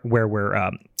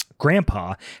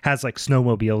Grandpa has like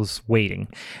snowmobiles waiting,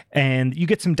 and you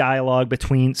get some dialogue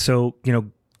between. So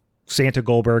Santa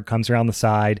Goldberg comes around the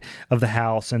side of the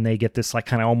house and they get this like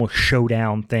kind of almost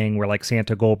showdown thing where like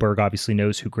Santa Goldberg obviously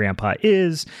knows who Grandpa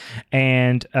is,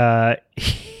 and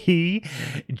he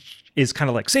is kind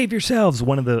of like, save yourselves,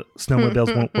 one of the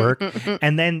snowmobiles won't work,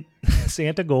 and then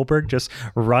Santa Goldberg just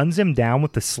runs him down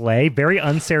with the sleigh very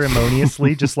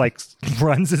unceremoniously, just like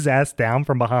runs his ass down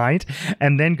from behind,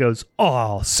 and then goes,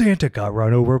 oh, Santa got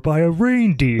run over by a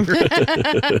reindeer.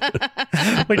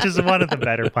 Which is one of the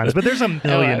better puns, but there's a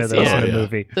million of those in the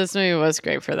movie. This movie was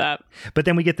great for that. But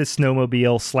then we get this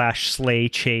snowmobile / sleigh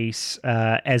chase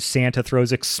as Santa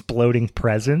throws exploding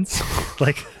presents,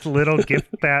 like little gift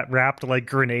wrapped like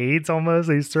grenades almost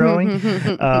he's throwing,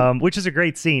 which is a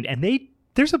great scene. And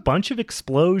there's a bunch of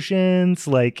explosions.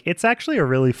 Like it's actually a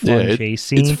really fun chase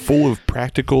scene. It's full of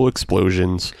practical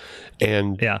explosions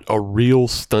and a real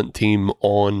stunt team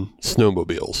on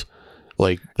snowmobiles.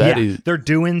 Like that is, they're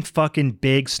doing fucking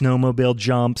big snowmobile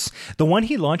jumps. The one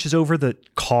he launches over the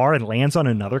car and lands on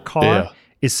another car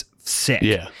is sick.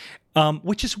 Yeah.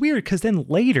 Which is weird because then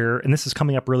later, and this is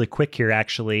coming up really quick here,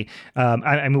 actually.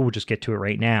 I mean, we'll just get to it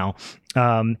right now.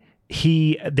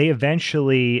 They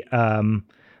eventually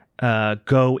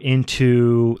go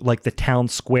into like the town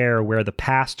square where the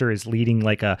pastor is leading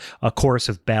like a chorus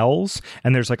of bells,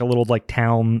 and there's like a little like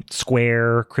town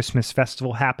square Christmas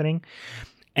festival happening.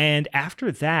 And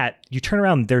after that, you turn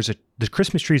around, the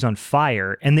Christmas tree's on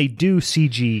fire, and they do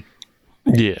CG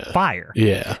fire.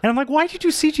 Yeah. And I'm like, why did you do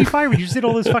CG fire when you just did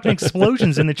all those fucking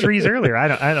explosions in the trees earlier?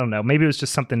 I don't know. Maybe it was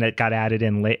just something that got added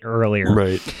in earlier.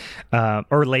 Right.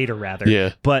 Or later, rather.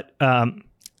 Yeah. But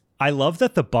I love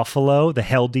that the buffalo, the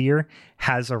hell deer,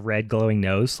 has a red glowing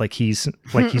nose, like he's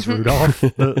Rudolph,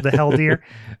 the hell deer.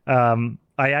 I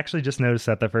actually just noticed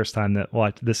that the first time that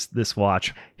watched this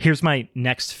watch. Here's my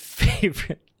next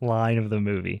favorite line of the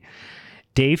movie.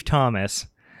 Dave Thomas,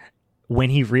 when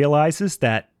he realizes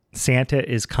that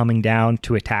Santa is coming down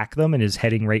to attack them and is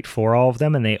heading right for all of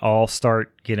them, and they all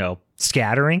start,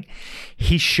 scattering,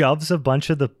 he shoves a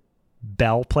bunch of the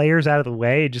bell players out of the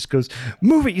way. It just goes,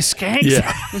 "Move it, you skanks!"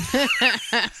 Yeah.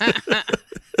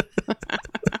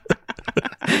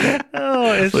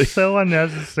 Oh, it's so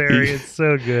unnecessary. It's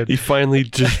so good. He finally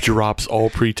just drops all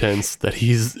pretense that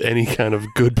he's any kind of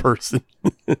good person.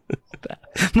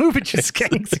 Move it, you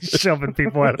skanks! He's shoving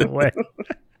people out of the way.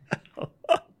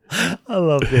 I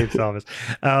love Dave Thomas.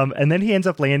 And then he ends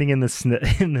up landing in the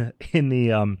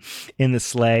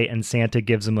sleigh, and Santa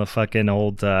gives him a fucking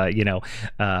old, hot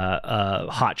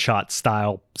shot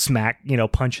style smack,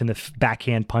 punch in the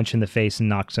backhand punch in the face, and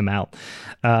knocks him out.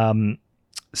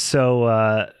 So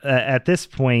at this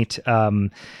point,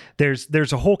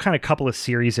 there's a whole kind of couple of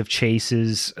series of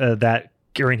chases that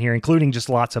are in here, including just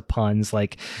lots of puns,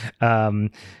 like.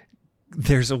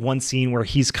 There's one scene where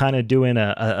he's kind of doing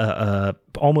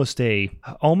almost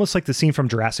like the scene from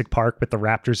Jurassic Park with the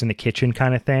raptors in the kitchen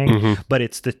kind of thing, Mm-hmm. but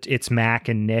it's Mac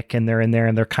and Nick, and they're in there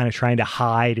and they're kind of trying to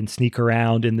hide and sneak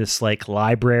around in this like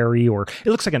library, or it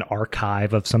looks like an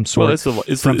archive of some sort. Well,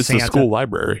 it's the school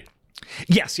library.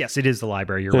 Yes, it is the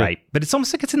library. You're right, but it's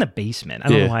almost like it's in the basement. I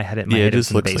don't know why I had it in my head. It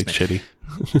just in the looks like basement. shitty.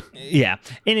 Yeah.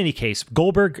 In any case,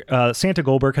 Santa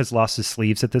Goldberg has lost his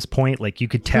sleeves at this point. Like, you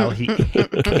could tell he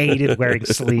hated wearing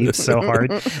sleeves so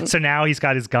hard. So now he's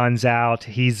got his guns out.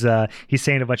 He's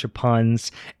saying a bunch of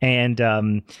puns,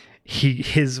 and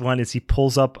his one is he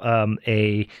pulls up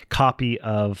a copy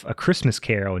of A Christmas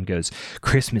Carol and goes,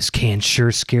 "Christmas can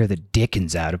sure scare the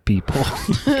dickens out of people."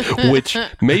 Which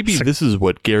maybe this is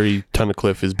what Gary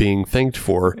Tunnicliffe is being thanked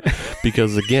for,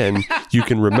 because again, you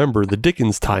can remember the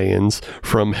Dickens tie-ins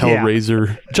from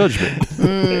Hellraiser Judgment.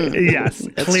 Yes,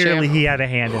 clearly he had a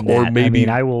hand in that.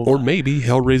 Or maybe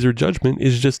Hellraiser Judgment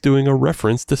is just doing a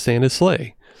reference to Santa's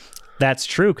sleigh. That's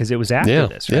true, because it was after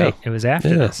this, right? Yeah. It was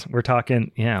after this. We're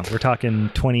talking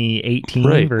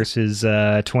 2018 versus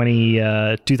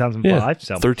 2005. Yeah.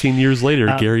 So 13 years later,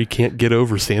 Gary can't get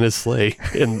over Santa's sleigh,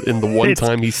 and the one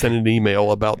time he sent an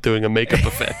email about doing a makeup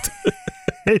effect.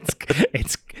 It's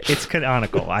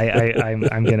canonical. I'm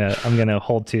gonna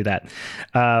hold to that.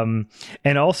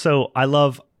 And also, I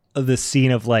love the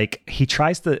scene of like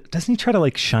doesn't he try to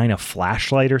like shine a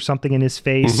flashlight or something in his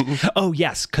face? Oh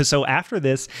yes, because so after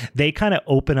this they kind of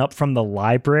open up from the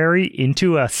library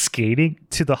into a skating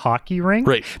to the hockey rink,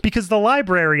 right? Because the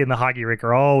library and the hockey rink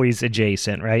are always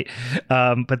adjacent, right?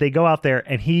 But they go out there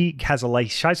and he has a light,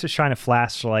 tries to shine a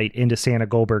flashlight into Santa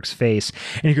Goldberg's face,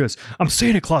 and he goes, "I'm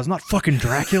Santa Claus, not fucking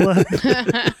Dracula."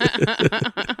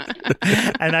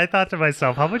 And I thought to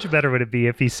myself, how much better would it be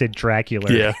if he said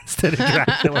Dracula instead of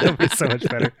Dracula? It would be so much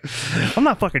better. "I'm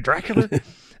not fucking Dracula."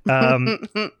 Now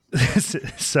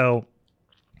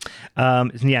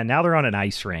they're on an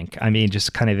ice rink. I mean,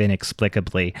 just kind of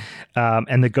inexplicably.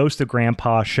 And the ghost of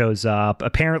Grandpa shows up.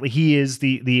 Apparently he is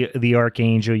the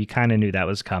Archangel. You kind of knew that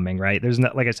was coming, right? There's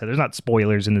not, like I said, there's not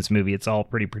spoilers in this movie. It's all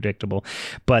pretty predictable.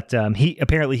 But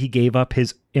he gave up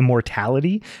his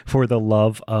immortality for the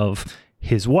love of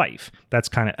his wife. That's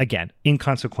kind of, again,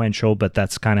 inconsequential, but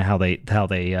that's kind of how they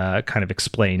kind of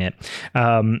explain it.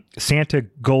 Santa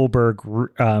Goldberg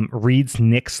reads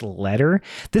Nick's letter.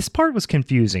 This part was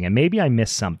confusing, and maybe I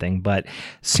missed something, but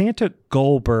Santa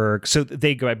Goldberg, so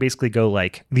they basically go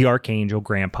like, the Archangel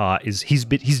Grandpa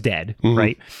he's dead,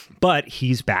 right? But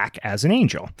he's back as an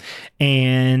angel,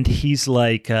 and he's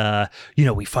like,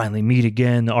 we finally meet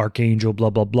again, the Archangel, blah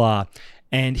blah blah,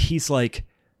 and he's like,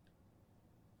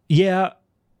 "Yeah,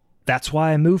 that's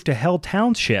why I moved to Hell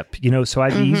Township, so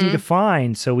I'd be easy to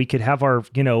find, so we could have our,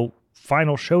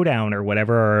 final showdown or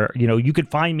whatever, or, you could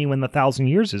find me when the 1,000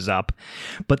 years is up."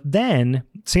 But then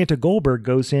Santa Goldberg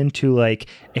goes into like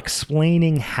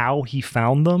explaining how he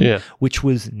found them, which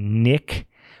was Nick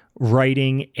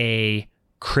writing a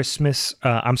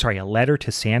letter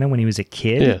to Santa when he was a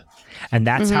kid. Yeah. And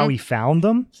that's how he found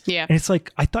them. Yeah. And it's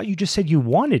like, I thought you just said you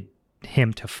wanted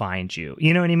him to find you,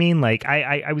 you know what I mean? Like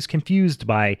I was confused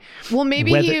by, well,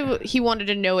 maybe he wanted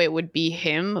to know it would be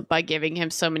him by giving him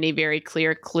so many very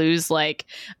clear clues, like,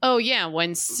 oh yeah,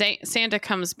 when Santa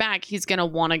comes back, he's gonna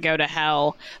want to go to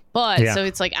hell, But so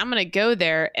it's like, I'm going to go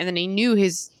there. And then he knew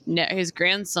his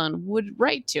grandson would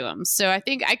write to him. So I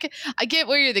think I get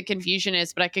where the confusion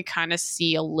is, but I could kind of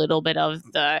see a little bit of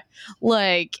the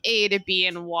like A to B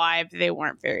and Y, but they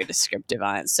weren't very descriptive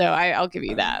on it. So I'll give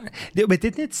you that. But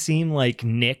didn't it seem like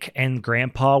Nick and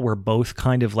Grandpa were both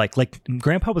kind of like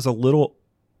Grandpa was a little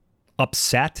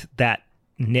upset that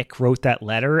Nick wrote that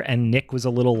letter, and Nick was a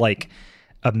little like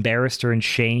embarrassed or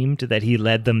ashamed that he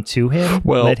led him to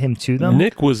them.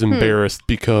 Nick was embarrassed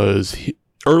because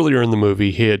earlier in the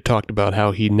movie he had talked about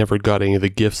how he never got any of the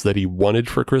gifts that he wanted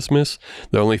for Christmas.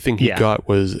 The only thing he got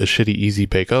was a shitty Easy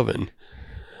Bake Oven.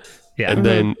 Yeah. And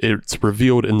then it's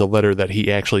revealed in the letter that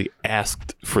he actually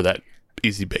asked for that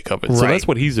Easy Bake Oven. So that's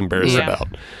what he's embarrassed about.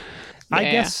 I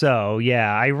guess so.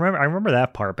 Yeah, I remember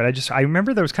that part, but I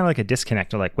remember there was kind of like a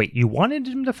disconnect. Like, wait, you wanted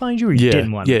him to find you, or you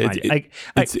didn't want him to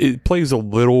find you? It plays a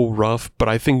little rough, but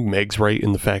I think Meg's right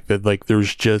in the fact that like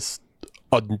there's just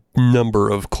a number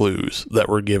of clues that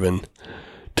were given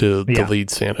to lead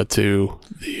Santa to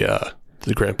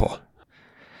the grandpa.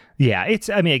 Yeah, it's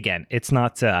not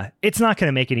going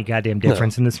to make any goddamn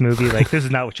difference in this movie. Like, this is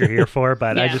not what you're here for,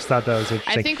 but I just thought that was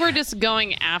interesting. I think we're just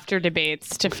going after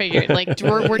debates to figure, like,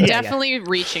 we're definitely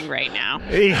reaching right now.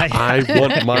 I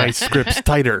want my scripts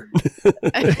tighter.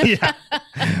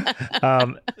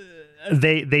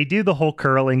 They do the whole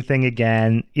curling thing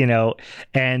again,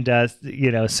 and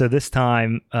so this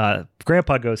time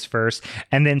Grandpa goes first,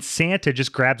 and then Santa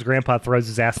just grabs Grandpa, throws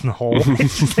his ass in the hole.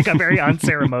 It's just like a very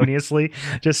unceremoniously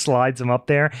just slides him up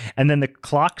there, and then the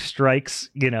clock strikes.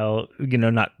 Not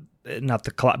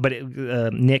the clock, but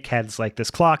Nick has like this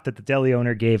clock that the deli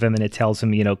owner gave him, and it tells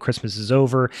him, Christmas is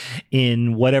over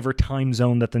in whatever time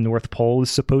zone that the North Pole is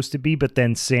supposed to be. But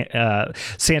then Santa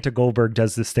Goldberg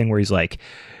does this thing where he's like,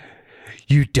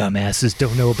 "You dumbasses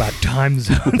don't know about time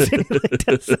zones." And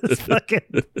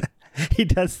he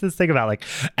does this thing about like,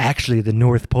 actually the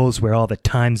North Pole is where all the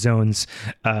time zones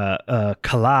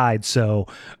collide,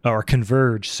 or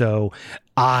converge. So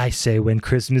I say when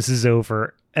Christmas is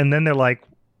over. And then they're like,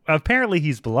 apparently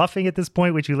he's bluffing at this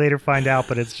point, which you later find out,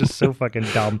 but it's just so fucking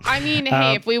dumb. I mean,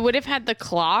 hey, if we would have had the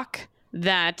clock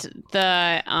that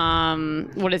the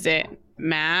what is it?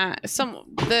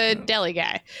 The deli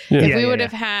guy. If we would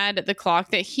have had the clock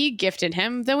that he gifted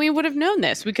him, then we would have known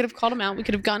this. We could have called him out. We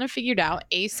could have gone and figured out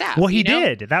ASAP. Well, he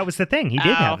did. That was the thing. He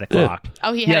did have the clock.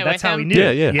 Oh, he had it that's with how him? he knew.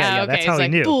 Yeah. That's how he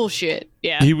knew. Bullshit.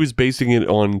 Yeah. He was basing it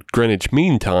on Greenwich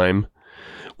Mean Time,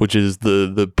 which is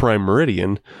the prime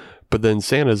meridian. But then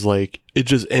Santa's like, it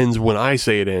just ends when I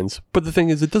say it ends. But the thing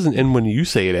is, it doesn't end when you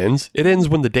say it ends. It ends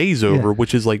when the day's over,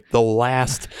 which is like the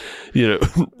last,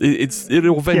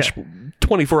 it'll avenge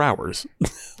 24 hours.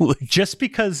 just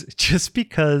because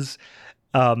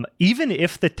even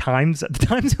if the time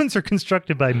zones are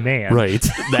constructed by man, right?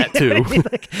 That too.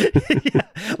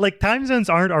 like time zones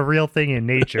aren't a real thing in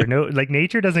nature. No, like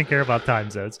nature doesn't care about time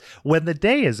zones. When the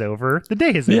day is over, the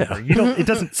day is over. It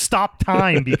doesn't stop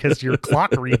time because your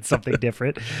clock reads something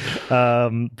different.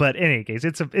 But in any case,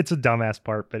 it's a dumbass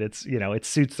part, but it's it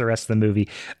suits the rest of the movie.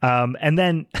 And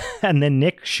then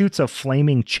Nick shoots a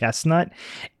flaming chestnut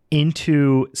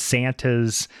into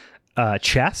Santa's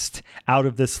chest out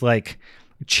of this like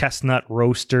chestnut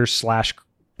roaster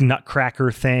 /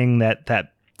 nutcracker thing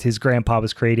that his grandpa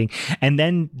was creating, and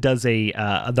then does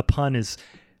the pun is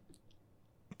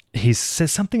he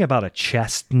says something about a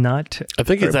chestnut. I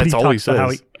think that's all he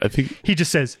says. I think he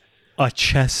just says a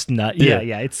chestnut.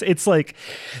 Yeah. It's like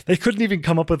they couldn't even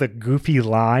come up with a goofy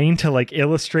line to like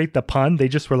illustrate the pun. They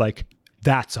just were like,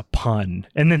 that's a pun.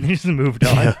 And then they just moved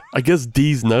on. Yeah, I guess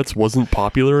D's Nuts wasn't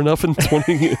popular enough in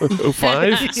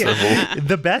 2005.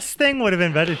 The best thing would have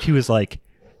been better if he was like,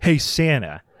 hey,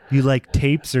 Santa, you like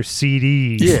tapes or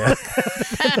CDs? Yeah.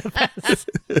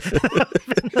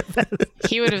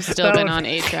 He would have still been on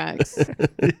 8-tracks.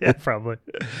 Yeah, probably.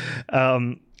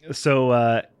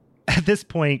 So at this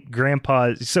point,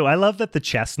 Grandpa... So I love that the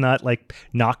chestnut like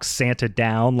knocks Santa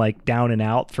down, like down and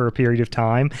out for a period of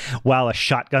time, while a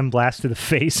shotgun blast to the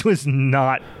face was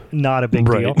not a big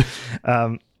deal.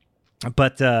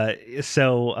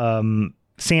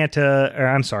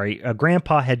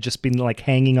 Grandpa had just been like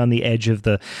hanging on the edge of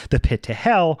the pit to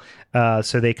hell,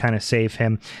 so they kind of save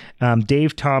him.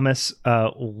 Dave Thomas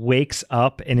wakes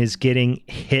up and is getting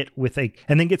hit with a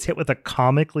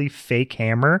comically fake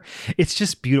hammer. It's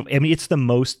just beautiful. I mean, it's the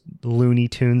most Looney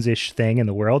Tunes-ish thing in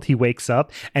the world. He wakes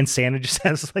up and Santa just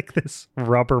has like this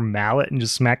rubber mallet and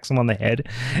just smacks him on the head.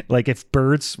 Like if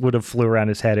birds would have flew around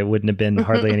his head, it wouldn't have been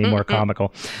hardly any more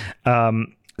comical.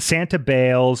 Santa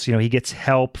bails, he gets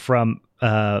help from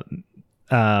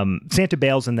Santa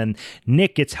bails, and then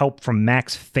Nick gets help from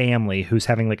Mac's family, who's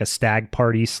having like a stag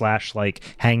party / like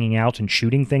hanging out and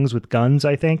shooting things with guns,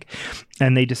 I think.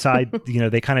 And they decide,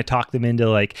 they kind of talk them into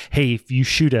like, hey, if you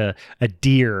shoot a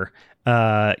deer,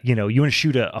 you want to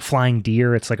shoot a flying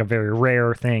deer. It's like a very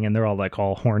rare thing, and they're all like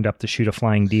all horned up to shoot a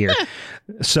flying deer.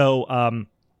 So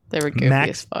they were goofy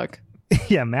as fuck.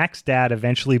 Yeah, Mac's dad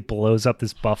eventually blows up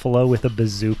this buffalo with a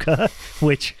bazooka,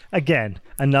 which, again,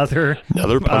 another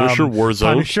Punisher Warzone.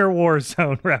 Punisher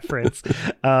Warzone reference.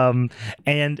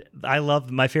 And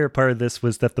my favorite part of this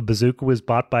was that the bazooka was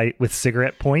bought with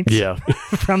cigarette points. Yeah.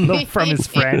 from his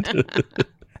friend.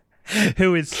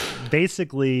 Who is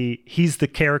basically, he's the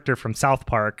character from South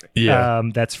Park. Yeah.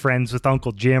 That's friends with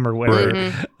Uncle Jim or whatever.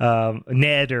 Right.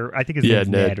 Ned, or I think his name's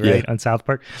Ned, right? Yeah. On South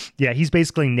Park. Yeah, he's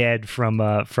basically Ned from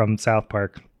South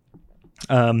Park.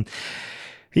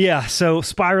 Yeah, so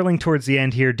spiraling towards the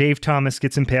end here, Dave Thomas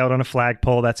gets impaled on a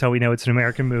flagpole. That's how we know it's an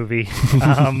American movie,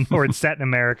 or it's set in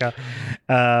America.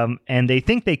 And they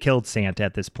think they killed Santa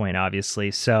at this point,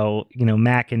 obviously. So,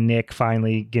 Mac and Nick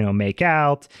finally, make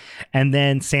out. And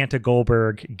then Santa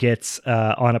Goldberg gets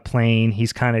on a plane.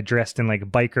 He's kind of dressed in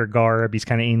like biker garb. He's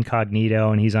kind of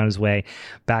incognito, and he's on his way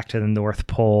back to the North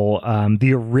Pole.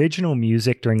 The original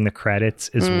music during the credits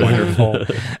is wonderful.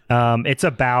 It's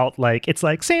about it's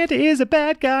like Santa is a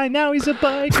bad guy, now he's a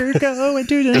biker going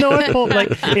to the North Pole. Like,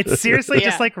 it's seriously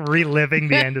just like reliving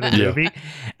the end of the movie.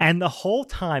 And the whole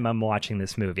time I'm watching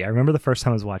this movie, I remember the first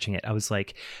time I was watching it, I was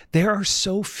like, there are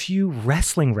so few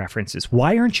wrestling references.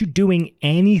 Why aren't you doing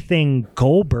anything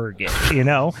Goldberg-ish,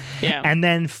 Yeah. And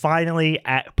then finally,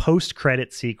 at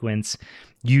post-credit sequence,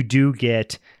 you do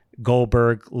get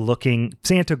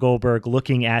Santa Goldberg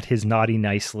looking at his naughty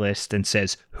nice list and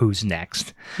says, "Who's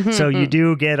next?" So you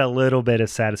do get a little bit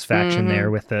of satisfaction there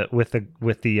with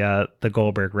the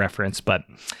Goldberg reference, but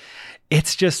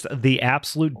it's just the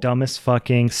absolute dumbest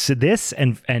fucking. So this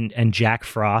and Jack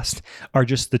Frost are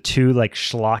just the two like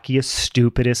schlockiest,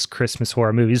 stupidest Christmas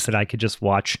horror movies that I could just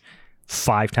watch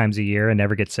 5 times a year and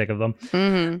never get sick of them.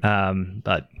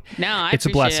 But no, it's a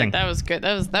blessing. That was good.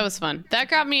 That was fun. That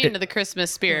got me into the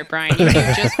Christmas spirit, Brian. You knew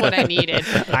just what I needed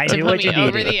to put me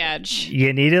over the edge.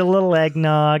 You needed a little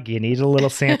eggnog. You needed a little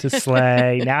Santa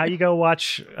sleigh. Now you go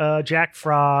watch Jack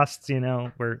Frost.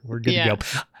 We're good to go.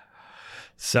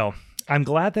 So I'm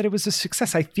glad that it was a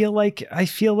success. I feel like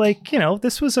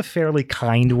this was a fairly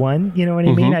kind one. You know what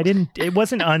I mean? It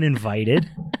wasn't uninvited.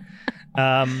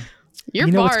 Your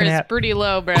bar is pretty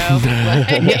low, bro.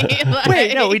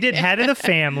 Wait, no, we did Head of the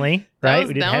Family, right?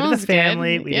 We did Head of the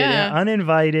Family. We did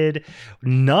Uninvited.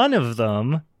 None of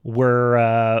them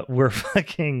were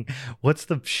fucking. What's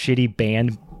the shitty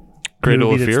band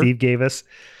Cradle movie of that Fear? Steve gave us?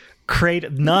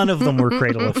 None of them were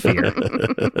Cradle of Fear.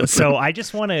 So I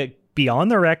just want to be on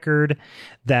the record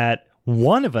that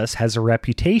one of us has a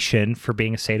reputation for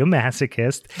being a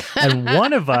sadomasochist, and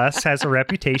one of us has a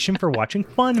reputation for watching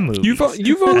fun movies.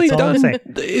 You've only done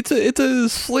it's a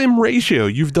slim ratio.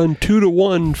 You've done 2 to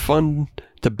 1 fun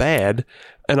to bad,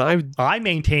 and I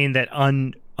maintain that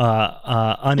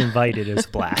uninvited is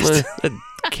blast. That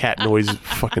cat noise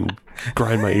fucking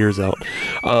grind my ears out.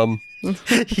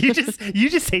 You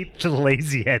just hate the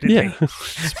lazy editing. Yeah,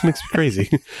 it makes me crazy.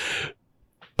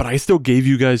 But I still gave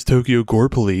you guys Tokyo Gore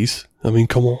Police. I mean,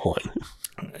 come on.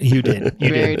 You did.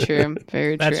 Very true.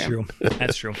 Very true.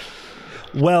 That's true.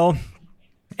 Well,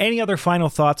 any other final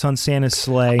thoughts on Santa's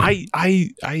sleigh? I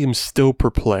am still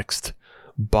perplexed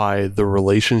by the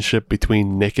relationship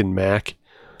between Nick and Mac,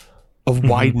 of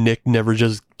why Nick never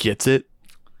just gets it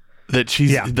that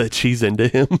she's into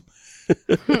him.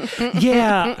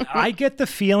 Yeah, I get the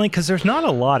feeling, because there's not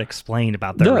a lot explained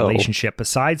about their relationship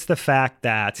besides the fact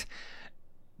that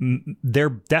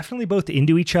they're definitely both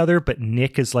into each other, but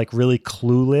Nick is like really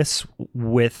clueless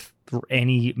with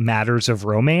any matters of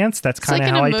romance. That's kind of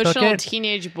how I took it. It's like an emotional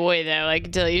teenage boy, though.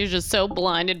 Like, he's just so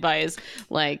blinded by his,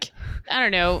 like, I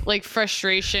don't know, like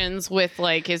frustrations with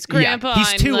like his grandpa. Yeah,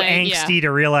 he's too angsty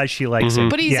to realize she likes him.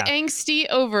 But he's angsty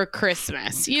over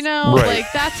Christmas, Right. Like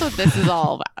that's what this is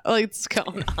all about. Like, what's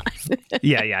going on?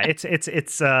 Yeah.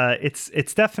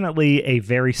 It's definitely a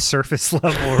very surface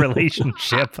level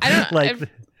relationship.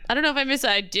 I don't know if I missed it.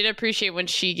 I did appreciate when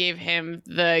she gave him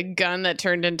the gun that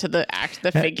turned into the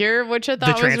figure, which I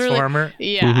thought was Transformer.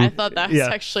 really... Yeah, I thought that was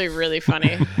actually really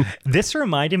funny. This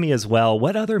reminded me as well,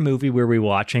 what other movie were we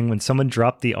watching when someone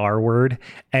dropped the R word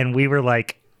and we were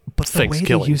like, but the way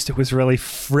they used it was really,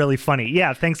 really funny.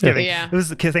 Yeah, Thanksgiving. Yeah. It was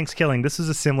Thanksgiving. This is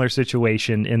a similar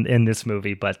situation in this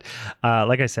movie. But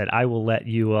like I said, I will let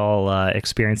you all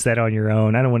experience that on your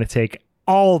own. I don't want to take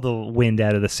all the wind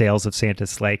out of the sails of Santa's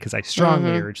Sleigh, because I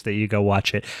strongly urge that you go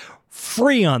watch it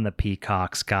free on the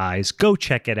Peacocks, guys. Go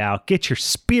check it out. Get your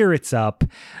spirits up.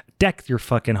 Deck your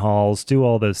fucking halls. Do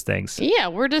all those things. Yeah,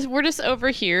 we're just over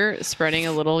here spreading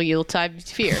a little Yuletide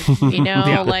fear. You know,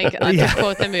 to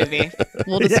quote the movie.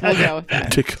 We'll go with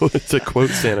that. To quote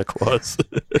Santa Claus.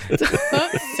 To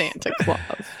quote Santa Claus.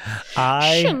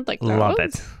 I love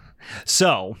it.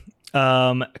 So,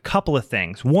 a couple of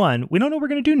things. One, we don't know what we're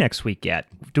going to do next week yet.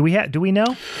 Do we know?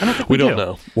 I don't think we do. We don't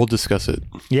know. We'll discuss it.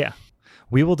 Yeah,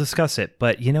 we will discuss it.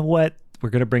 But you know what? We're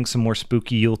going to bring some more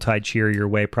spooky Yuletide cheer your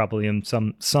way, probably in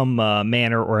some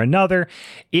manner or another.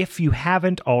 If you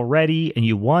haven't already and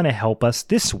you want to help us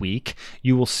this week,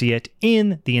 you will see it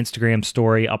in the Instagram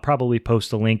story. I'll probably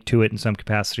post a link to it in some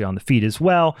capacity on the feed as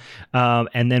well.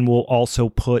 And then we'll also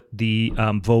put the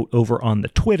vote over on the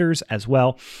Twitters as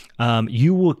well.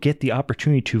 You will get the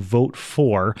opportunity to vote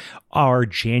for our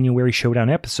January Showdown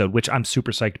episode, which I'm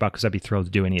super psyched about because I'd be thrilled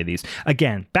to do any of these.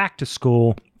 Again, back to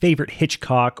school, favorite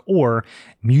Hitchcock or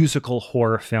musical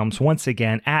horror films. Once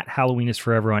again, at Halloween is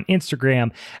Forever on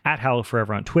Instagram, at Hallow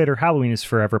Forever on Twitter, Halloween is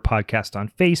Forever podcast on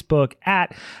Facebook,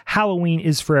 at Halloween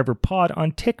is Forever pod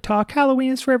on TikTok,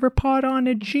 Halloween is Forever pod on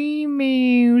a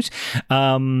Gmail.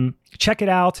 Check it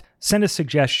out. Send us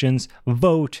suggestions.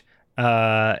 Vote.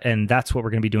 And that's what we're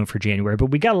going to be doing for January. But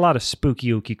we got a lot of spooky,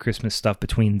 ooky Christmas stuff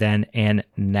between then and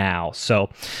now.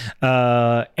 So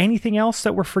anything else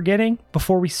that we're forgetting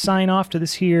before we sign off to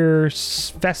this here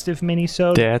festive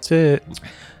mini-sode? That's it.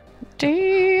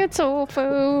 That's all,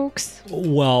 folks.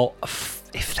 Well,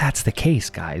 if that's the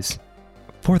case, guys,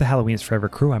 for the Halloween is Forever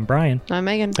crew, I'm Brian. I'm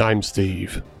Megan. I'm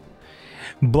Steve.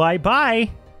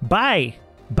 Bye-bye. Bye.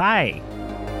 Bye.